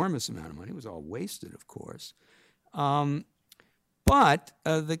an enormous amount of money. It was all wasted, of course. But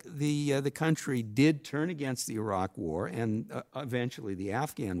the country did turn against the Iraq War and eventually the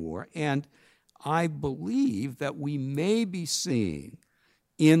Afghan War. And I believe that we may be seeing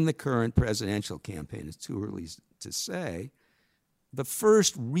in the current presidential campaign, it's too early to say, the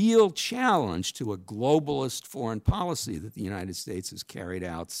first real challenge to a globalist foreign policy that the United States has carried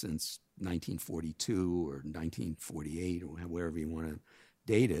out since 1942 or 1948 or wherever you want to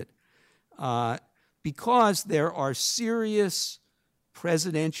date it, because there are serious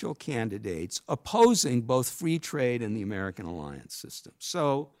presidential candidates opposing both free trade and the American alliance system.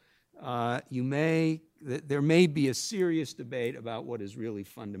 So there may be a serious debate about what is really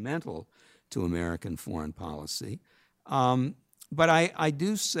fundamental to American foreign policy. But I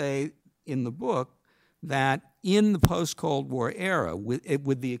do say in the book that in the post-Cold War era,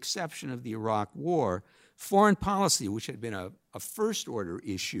 with the exception of the Iraq War, foreign policy, which had been a first-order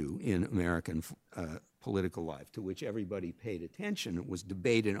issue in American political life, to which everybody paid attention, it was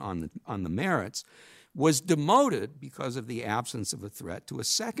debated on the merits, was demoted because of the absence of a threat to a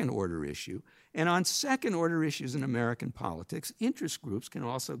second-order issue. And on second-order issues in American politics, interest groups can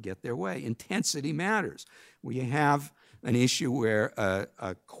also get their way. Intensity matters. Where you have an issue where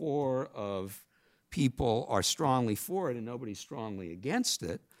a core of people are strongly for it and nobody's strongly against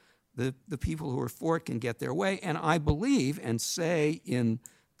it, the people who are for it can get their way. And I believe and say in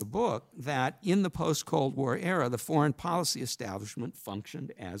the book that in the post-Cold War era, the foreign policy establishment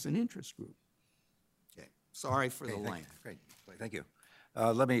functioned as an interest group. Okay. Sorry for the length. Great. Thank you.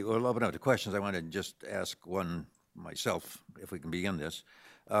 We'll open up to questions. I want to just ask one myself, if we can begin this.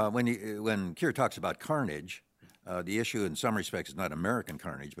 When Keir talks about carnage, the issue in some respects is not American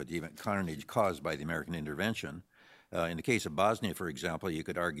carnage, but the carnage caused by the American intervention. In the case of Bosnia, for example, you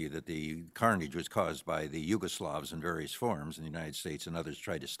could argue that the carnage was caused by the Yugoslavs in various forms, and the United States and others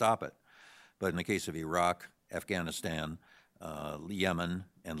tried to stop it. But in the case of Iraq, Afghanistan, Yemen,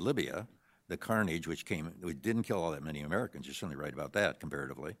 and Libya, the carnage, which didn't kill all that many Americans, you're certainly right about that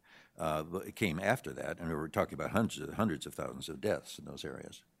comparatively, but it came after that, and we were talking about hundreds of thousands of deaths in those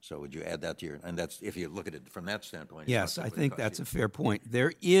areas. So would you add that to and that's, if you look at it from that standpoint. Yes, I think that's a fair point.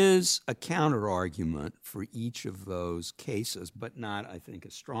 There is a counter-argument for each of those cases, but not, I think, a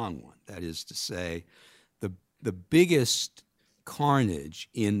strong one. That is to say, the biggest carnage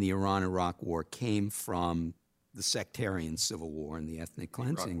in the Iran-Iraq War came from the sectarian civil war and the ethnic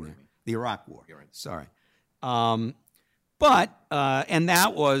cleansing there. The Iraq War. Right. Sorry. And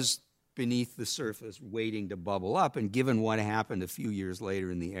that was beneath the surface waiting to bubble up. And given what happened a few years later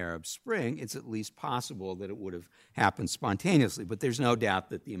in the Arab Spring, it's at least possible that it would have happened spontaneously. But there's no doubt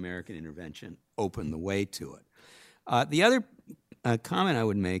that the American intervention opened the way to it. The other comment I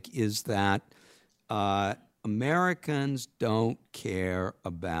would make is that Americans don't care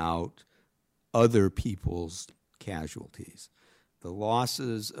about other people's casualties. The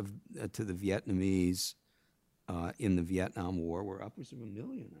losses to the Vietnamese in the Vietnam War were upwards of 1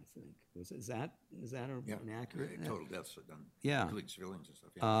 million, I think. Is that an accurate? Total deaths are done. Yeah. Including civilians and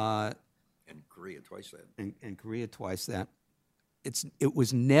stuff. Yeah. And Korea twice that. And Korea twice that. It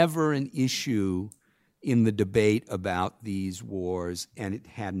was never an issue in the debate about these wars, and it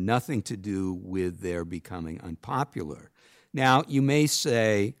had nothing to do with their becoming unpopular. Now, you may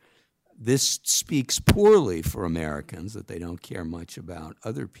say, this speaks poorly for Americans, that they don't care much about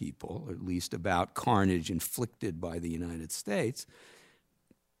other people, or at least about carnage inflicted by the United States.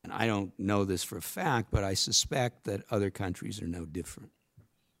 And I don't know this for a fact, but I suspect that other countries are no different.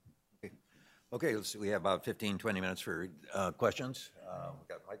 Okay, let's see. We have about 15, 20 minutes for questions. We've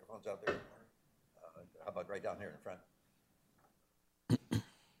got microphones out there. How about right down here in front?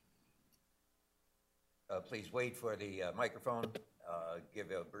 Please wait for the microphone.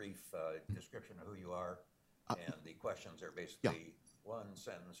 Give a brief description of who you are. And the questions are basically one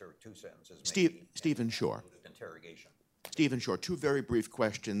sentence or two sentences. Stephen Shore. Interrogation. Stephen Shore, two very brief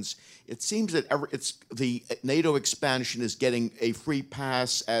questions. It seems that the NATO expansion is getting a free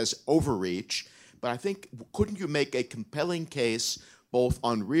pass as overreach, but I think, couldn't you make a compelling case both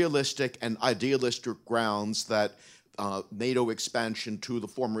on realistic and idealistic grounds that NATO expansion to the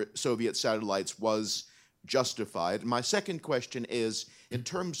former Soviet satellites was justified? And my second question is, in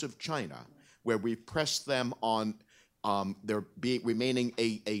terms of China, where we pressed them on remaining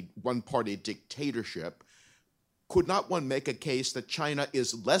a one-party dictatorship, could not one make a case that China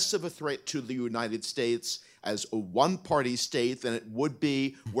is less of a threat to the United States as a one-party state than it would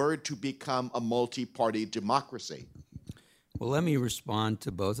be were it to become a multi-party democracy? Well, let me respond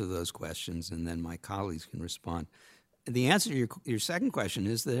to both of those questions, and then my colleagues can respond. The answer to your second question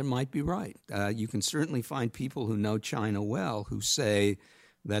is that it might be right. You can certainly find people who know China well who say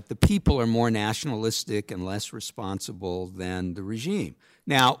that the people are more nationalistic and less responsible than the regime.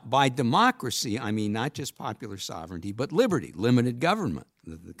 Now, by democracy, I mean not just popular sovereignty, but liberty, limited government,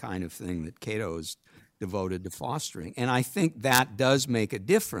 the kind of thing that Cato is devoted to fostering. And I think that does make a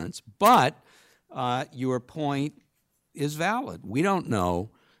difference, but your point is valid. We don't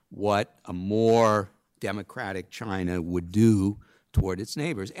know what a more democratic China would do toward its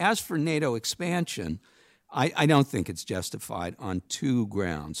neighbors. As for NATO expansion, I don't think it's justified on two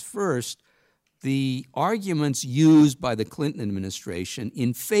grounds. First, the arguments used by the Clinton administration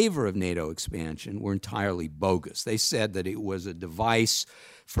in favor of NATO expansion were entirely bogus. They said that it was a device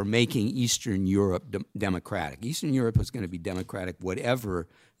for making Eastern Europe democratic. Eastern Europe was going to be democratic whatever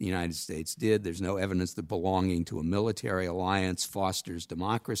the United States did. There's no evidence that belonging to a military alliance fosters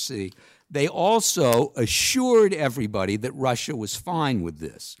democracy. They also assured everybody that Russia was fine with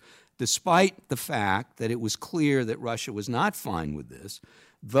this. Despite the fact that it was clear that Russia was not fine with this,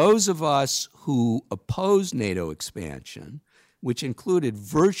 those of us who opposed NATO expansion, which included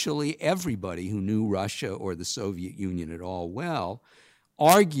virtually everybody who knew Russia or the Soviet Union at all well,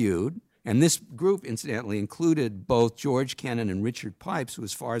 argued, and this group incidentally included both George Kennan and Richard Pipes, who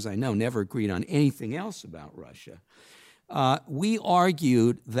as far as I know never agreed on anything else about Russia. We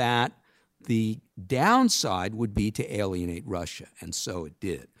argued that the downside would be to alienate Russia, and so it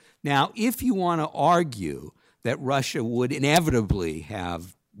did. Now, if you want to argue that Russia would inevitably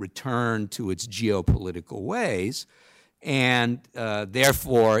have returned to its geopolitical ways, and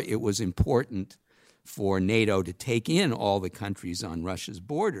therefore it was important for NATO to take in all the countries on Russia's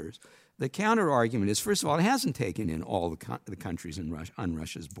borders, the counter-argument is, first of all, it hasn't taken in all the countries on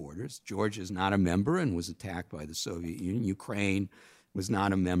Russia's borders. Georgia is not a member and was attacked by the Soviet Union. Ukraine was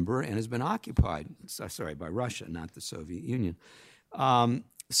not a member and has been occupied, by Russia, not the Soviet Union.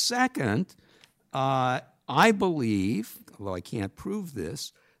 Second, I believe, although I can't prove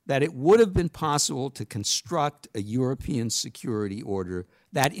this, that it would have been possible to construct a European security order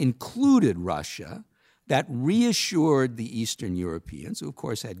that included Russia, that reassured the Eastern Europeans, who of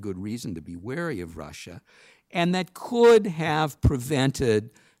course had good reason to be wary of Russia, and that could have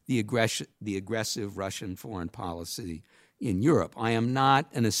prevented the aggressive Russian foreign policy in Europe. I am not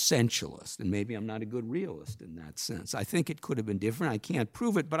an essentialist, and maybe I'm not a good realist in that sense. I think it could have been different. I can't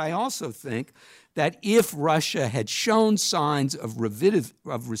prove it, but I also think that if Russia had shown signs of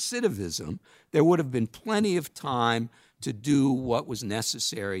recidivism, there would have been plenty of time to do what was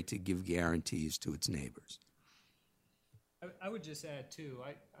necessary to give guarantees to its neighbors. I would just add, too,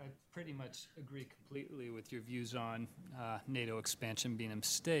 I pretty much agree completely with your views on NATO expansion being a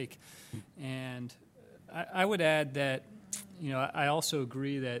mistake. And I would add that, I also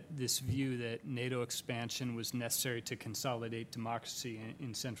agree that this view that NATO expansion was necessary to consolidate democracy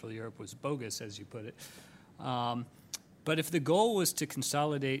in Central Europe was bogus, as you put it. But if the goal was to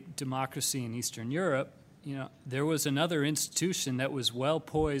consolidate democracy in Eastern Europe, there was another institution that was well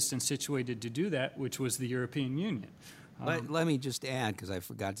poised and situated to do that, which was the European Union. Let me just add, because I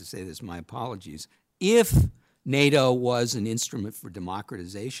forgot to say this, my apologies. If NATO was an instrument for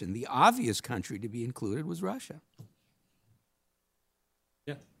democratization, the obvious country to be included was Russia.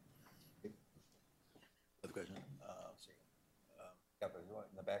 Yeah. Another question. Let's see. You want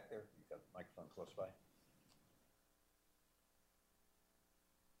in the back there? You've got the microphone close by.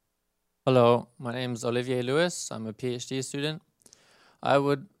 Hello, my name is Olivier Lewis. I'm a PhD student. I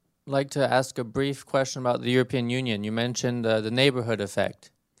would like to ask a brief question about the European Union. You mentioned the neighborhood effect.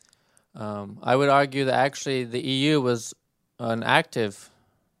 I would argue that actually the EU was an active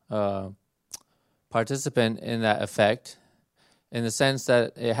participant in that effect, in the sense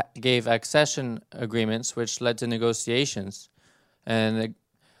that it gave accession agreements which led to negotiations. And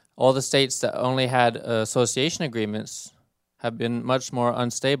all the states that only had association agreements have been much more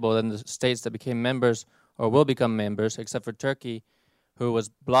unstable than the states that became members or will become members, except for Turkey, who was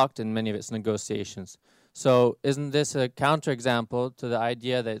blocked in many of its negotiations. So isn't this a counterexample to the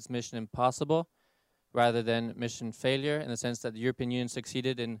idea that it's mission impossible rather than mission failure, in the sense that the European Union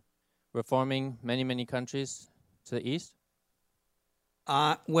succeeded in reforming many, many countries to the east?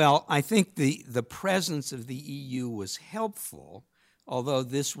 Well, I think the presence of the EU was helpful, although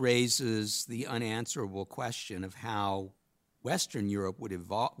this raises the unanswerable question of how Western Europe would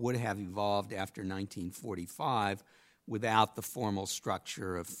have evolved after 1945 without the formal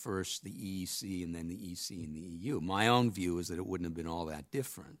structure of first the EEC and then the EC and the EU. My own view is that it wouldn't have been all that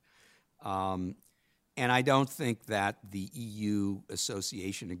different. And I don't think that the EU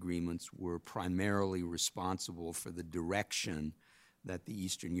association agreements were primarily responsible for the direction that the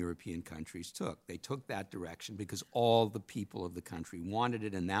Eastern European countries took. They took that direction because all the people of the country wanted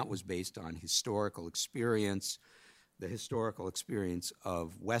it, and that was based on historical experience, the historical experience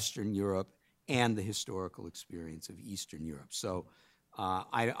of Western Europe and the historical experience of Eastern Europe. So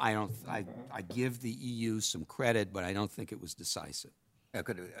I give the EU some credit, but I don't think it was decisive. Yeah,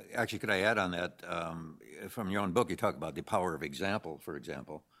 could I add on that? From your own book, you talk about the power of example, for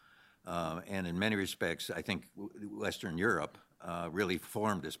example. And in many respects, I think Western Europe really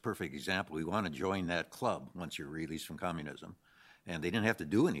formed this perfect example. We want to join that club once you're released from communism. And they didn't have to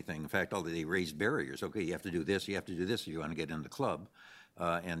do anything. In fact, they raised barriers. Okay, you have to do this, you have to do this if you want to get in the club.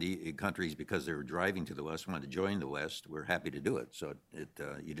 And the countries, because they were driving to the West, wanted to join the West, were happy to do it. So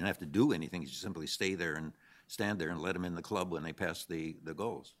you didn't have to do anything. You just simply stay there and stand there and let them in the club when they pass the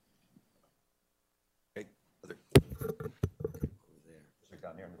goals. Okay, other.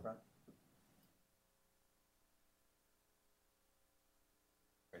 Down here in the front.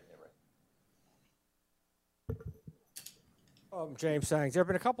 Right there, right. James Sang, there have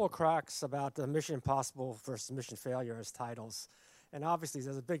been a couple of cracks about the Mission Impossible versus Mission Failure as titles. And obviously,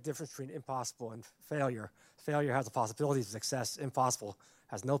 there's a big difference between impossible and failure. Failure has a possibility of success. Impossible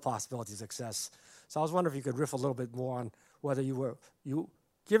has no possibility of success. So I was wondering if you could riff a little bit more on whether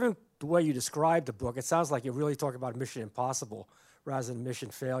given the way you described the book, it sounds like you're really talking about Mission Impossible rather than Mission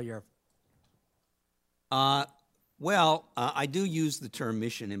Failure. Well, I do use the term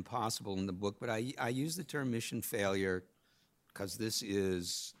Mission Impossible in the book, but I use the term Mission Failure because this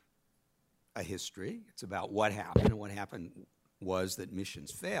is a history. It's about what happened, and what happened was that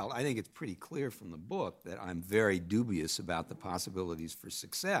missions failed. I think it's pretty clear from the book that I'm very dubious about the possibilities for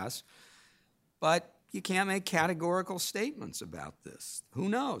success, but you can't make categorical statements about this. Who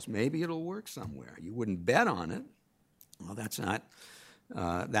knows? Maybe it'll work somewhere. You wouldn't bet on it. Well, that's not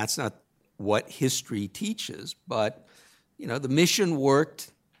what history teaches, but the mission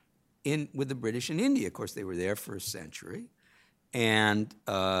worked with the British in India. Of course, they were there for a century, and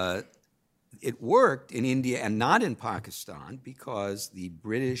it worked in India and not in Pakistan because the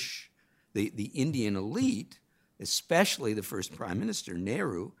Indian elite, especially the first Prime Minister,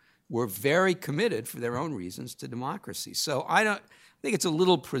 Nehru, were very committed for their own reasons to democracy. So I think it's a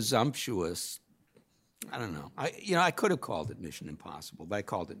little presumptuous. I don't know. I could have called it Mission Impossible, but I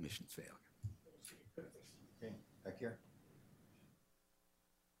called it Mission Failure. Okay, back here.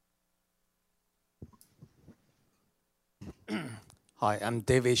 Hi, I'm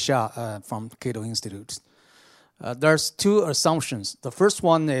David Shah from Cato Institute. There's two assumptions. The first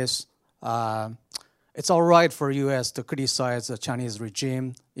one is it's all right for U.S. to criticize the Chinese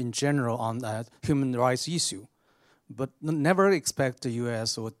regime in general on that human rights issue, but never expect the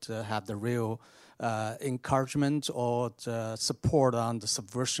U.S. would have the real encouragement or the support on the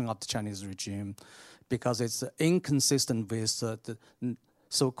subversion of the Chinese regime because it's inconsistent with the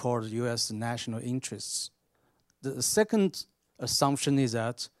so-called U.S. national interests. The second assumption is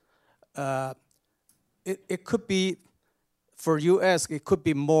that it could be, for U.S., it could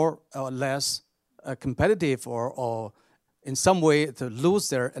be more or less competitive or in some way to lose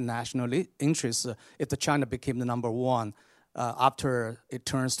their national interests if the China became the number one after it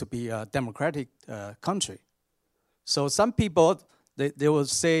turns to be a democratic country. So some people, they will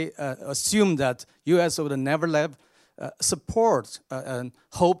say, assume that U.S. would never support and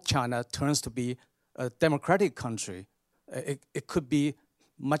hope China turns to be a democratic country. It could be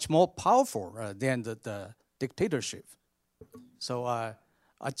much more powerful than the dictatorship. So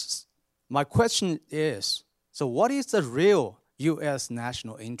my question is, so what is the real U.S.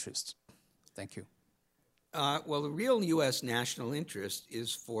 national interest? Thank you. Well, the real U.S. national interest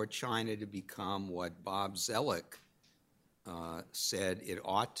is for China to become what Bob Zoellick said it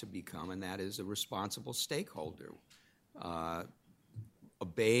ought to become, and that is a responsible stakeholder,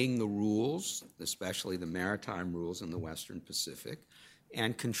 obeying the rules, especially the maritime rules in the Western Pacific,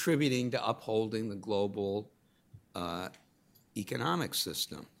 and contributing to upholding the global economic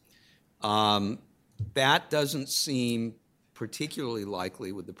system. That doesn't seem particularly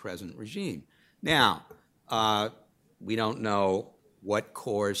likely with the present regime. Now, we don't know what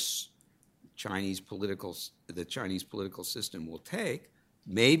course the Chinese political system will take.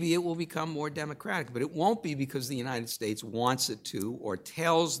 Maybe it will become more democratic, but it won't be because the United States wants it to or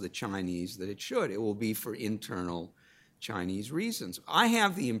tells the Chinese that it should. It will be for internal Chinese reasons. I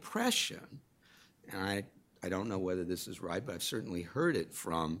have the impression, and I don't know whether this is right, but I've certainly heard it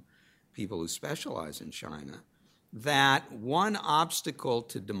from people who specialize in China, that one obstacle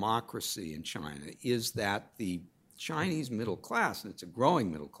to democracy in China is that the Chinese middle class, and it's a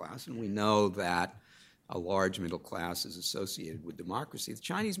growing middle class, and we know that a large middle class is associated with democracy. The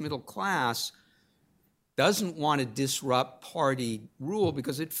Chinese middle class doesn't want to disrupt party rule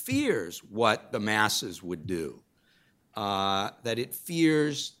because it fears what the masses would do, that it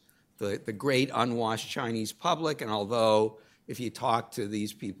fears the great unwashed Chinese public, and although if you talk to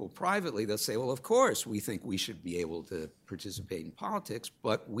these people privately, they'll say, well, of course, we think we should be able to participate in politics,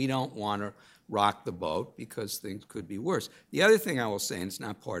 but we don't want to rock the boat because things could be worse. The other thing I will say, and it's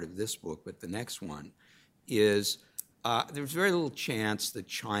not part of this book, but the next one, is there's very little chance that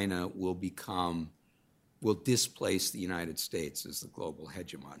China will displace the United States as the global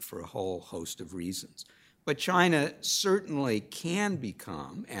hegemon for a whole host of reasons. But China certainly can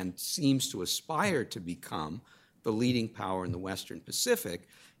become, and seems to aspire to become, the leading power in the Western Pacific.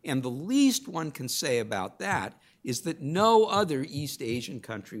 And the least one can say about that is that no other East Asian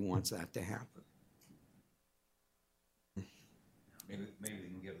country wants that to happen. Maybe we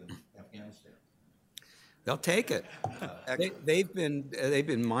can give them Afghanistan. They'll take it. They've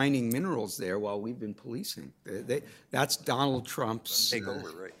been mining minerals there while we've been policing. That's Donald Trump's Take over,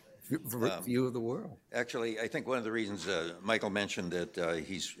 right? view of the world. Actually, I think one of the reasons Michael mentioned that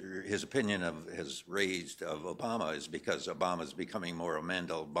his opinion has raised of Obama is because Obama is becoming more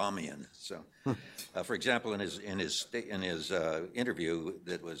Mandelbaumian. So, for example, in his interview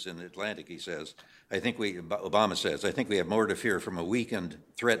that was in Atlantic, he says, Obama says, I think we have more to fear from a weakened,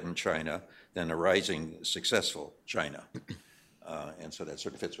 threatened China than a rising, successful China. And so that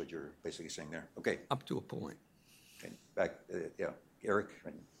sort of fits what you're basically saying there. Okay. Up to a point. Okay. Back, Eric.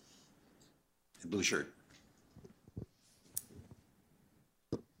 Blue shirt.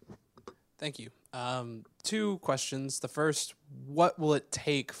 Thank you. Two questions. The first, what will it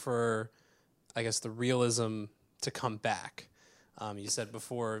take for, I guess, the realism to come back? You said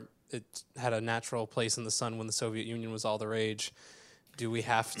before it had a natural place in the sun when the Soviet Union was all the rage. Do we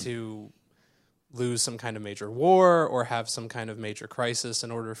have to lose some kind of major war or have some kind of major crisis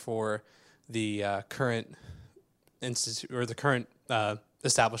in order for the current institute or the current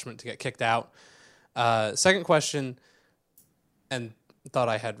establishment to get kicked out? Second question, and thought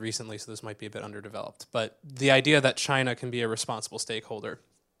I had recently, so this might be a bit underdeveloped, but the idea that China can be a responsible stakeholder,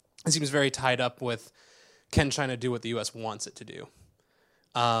 it seems very tied up with, can China do what the U.S. wants it to do?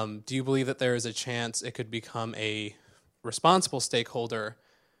 Do you believe that there is a chance it could become a responsible stakeholder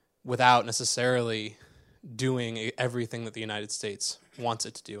without necessarily doing everything that the United States wants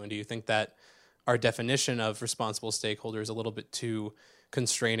it to do? And do you think that our definition of responsible stakeholder is a little bit too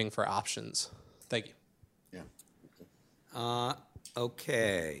constraining for options? Thank you. Yeah.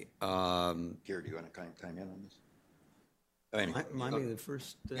 Okay. Gary, do you want to chime in on this? Remind me of the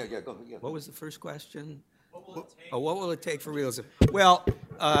first. Go. Yeah. What was the first question? What will it take for realism? Well,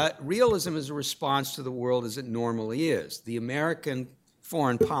 realism is a response to the world as it normally is. The American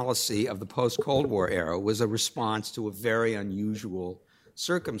foreign policy of the post-Cold War era was a response to a very unusual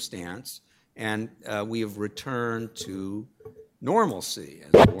circumstance, and we have returned to normalcy,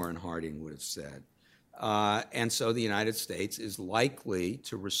 as Warren Harding would have said. And so the United States is likely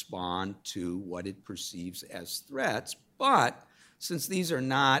to respond to what it perceives as threats, but since these are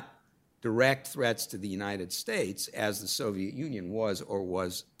not direct threats to the United States, as the Soviet Union was or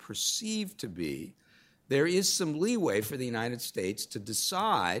was perceived to be, there is some leeway for the United States to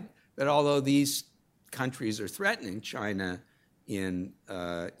decide that although these countries are threatening, China in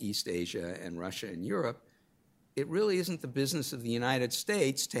East Asia and Russia in Europe, it really isn't the business of the United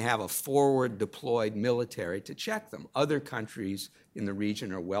States to have a forward deployed military to check them. Other countries in the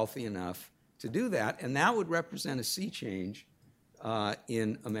region are wealthy enough to do that, and that would represent a sea change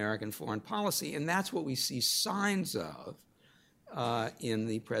in American foreign policy, and that's what we see signs of in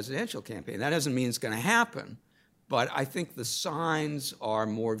the presidential campaign. That doesn't mean it's going to happen, but I think the signs are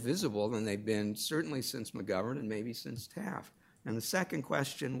more visible than they've been certainly since McGovern and maybe since Taft. And the second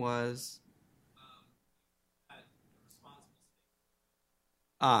question was?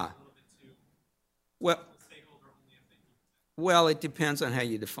 Well, it depends on how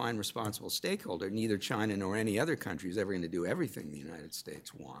you define responsible stakeholder. Neither China nor any other country is ever going to do everything the United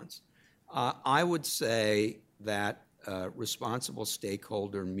States wants. I would say that responsible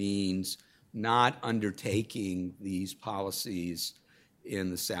stakeholder means not undertaking these policies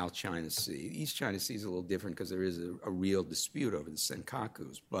in the South China Sea. The East China Sea is a little different because there is a real dispute over the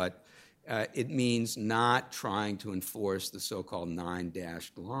Senkakus, but it means not trying to enforce the so-called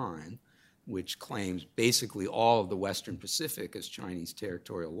nine-dashed line, which claims basically all of the Western Pacific as Chinese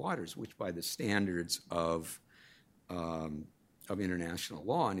territorial waters, which by the standards of international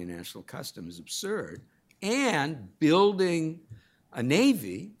law and international custom is absurd, and building a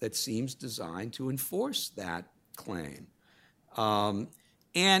navy that seems designed to enforce that claim. Now,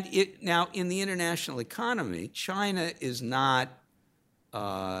 in the international economy, China is not,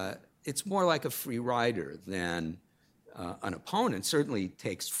 it's more like a free rider than an opponent. Certainly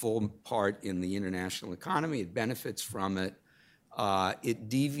takes full part in the international economy. It benefits from it. It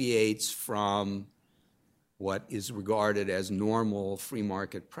deviates from what is regarded as normal free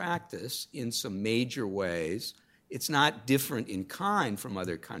market practice in some major ways. It's not different in kind from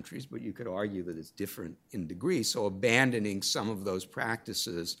other countries, but you could argue that it's different in degree. So abandoning some of those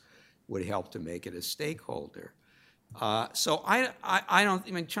practices would help to make it a stakeholder. So I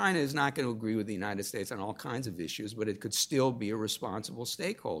mean, China is not going to agree with the United States on all kinds of issues, but it could still be a responsible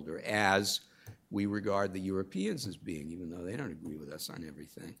stakeholder, as we regard the Europeans as being, even though they don't agree with us on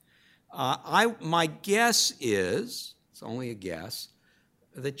everything. My guess is, it's only a guess,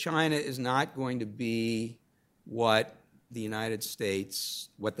 that China is not going to be what the United States,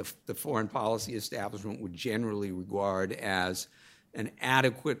 what the foreign policy establishment would generally regard as an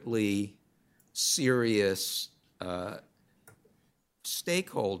adequately serious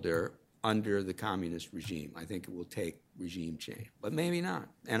stakeholder under the communist regime. I think it will take regime change, but maybe not.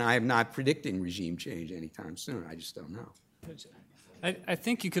 And I am not predicting regime change anytime soon. I just don't know. I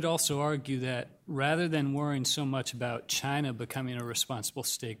think you could also argue that rather than worrying so much about China becoming a responsible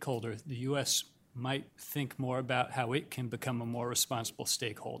stakeholder, the U.S. might think more about how it can become a more responsible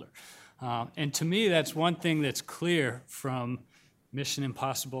stakeholder. And to me, that's one thing that's clear from Mission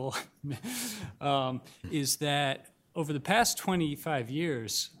Impossible, is that over the past 25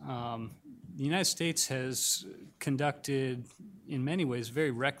 years, the United States has conducted, in many ways,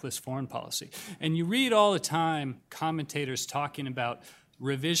 very reckless foreign policy. And you read all the time commentators talking about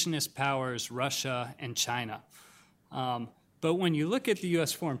revisionist powers, Russia and China. But when you look at the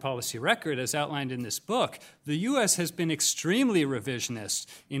U.S. foreign policy record, as outlined in this book, the U.S. has been extremely revisionist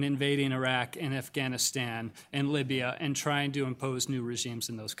in invading Iraq and Afghanistan and Libya and trying to impose new regimes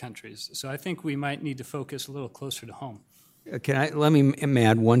in those countries. So I think we might need to focus a little closer to home. Let me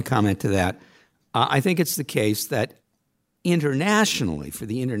add one comment to that. I think it's the case that internationally, for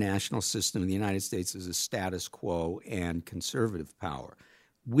the international system, the United States is a status quo and conservative power.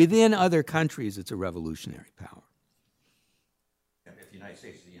 Within other countries, it's a revolutionary power. If the United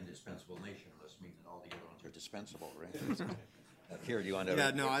States is the indispensable nation, it must mean that all the other ones are dispensable, right? Here, do you want to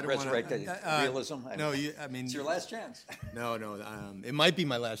resurrect realism? I mean, it's your last chance. No, it might be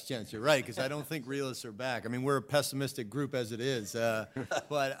my last chance. You're right, because I don't think realists are back. I mean, we're a pessimistic group as it is,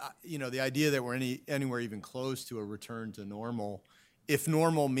 but the idea that we're anywhere even close to a return to normal, if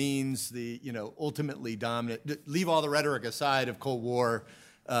normal means the ultimately dominant, leave all the rhetoric aside of Cold War.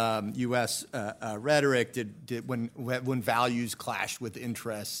 U.S. rhetoric when values clashed with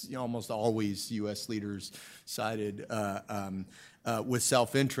interests, almost always U.S. leaders sided with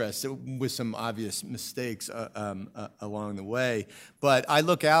self-interest, with some obvious mistakes along the way. But I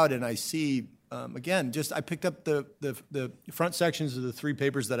look out and I see, again, I picked up the front sections of the three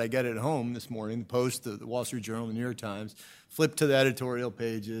papers that I get at home this morning: the Post, the Wall Street Journal, the New York Times. Flipped to the editorial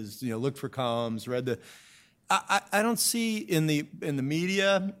pages, looked for columns, read the. I don't see in the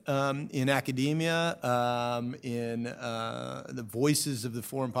media, in academia, in the voices of the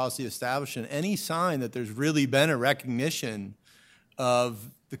foreign policy establishment any sign that there's really been a recognition of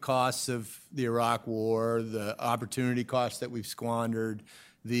the costs of the Iraq War, the opportunity costs that we've squandered,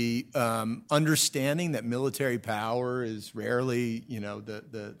 the understanding that military power is rarely,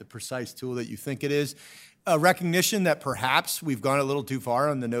 the precise tool that you think it is. A recognition that perhaps we've gone a little too far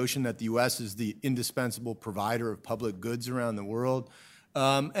on the notion that the U.S. is the indispensable provider of public goods around the world.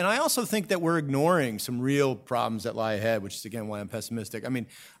 And I also think that we're ignoring some real problems that lie ahead, which is, again, why I'm pessimistic. I mean,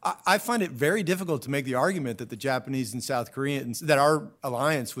 I find it very difficult to make the argument that the Japanese and South Koreans, that our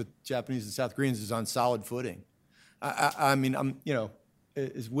alliance with Japanese and South Koreans is on solid footing. I mean, I'm, you know,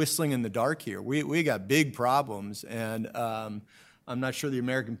 is whistling in the dark here. We got big problems, and I'm not sure the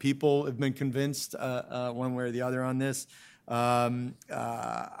American people have been convinced one way or the other on this. I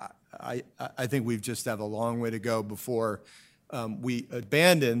think we've just have a long way to go before we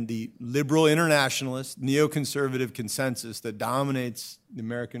abandon the liberal internationalist, neoconservative consensus that dominates the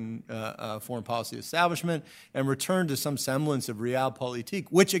American foreign policy establishment and return to some semblance of realpolitik,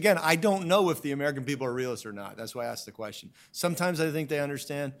 which, again, I don't know if the American people are realists or not. That's why I asked the question. Sometimes I think they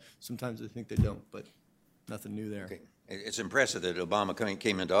understand, sometimes I think they don't, but nothing new there. Okay. It's impressive that Obama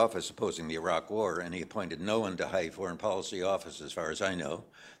came into office opposing the Iraq War, and he appointed no one to high foreign policy office, as far as I know,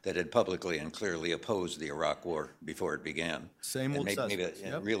 that had publicly and clearly opposed the Iraq War before it began. Same old maybe suspects.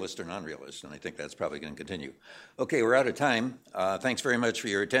 Yep. Realist or non-realist, and I think that's probably going to continue. Okay, we're out of time. Thanks very much for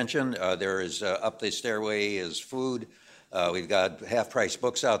your attention. There is up the stairway is food. We've got half-price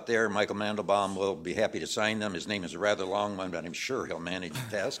books out there. Michael Mandelbaum will be happy to sign them. His name is a rather long one, but I'm sure he'll manage the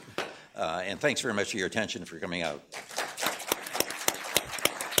task. And thanks very much for your attention, for coming out.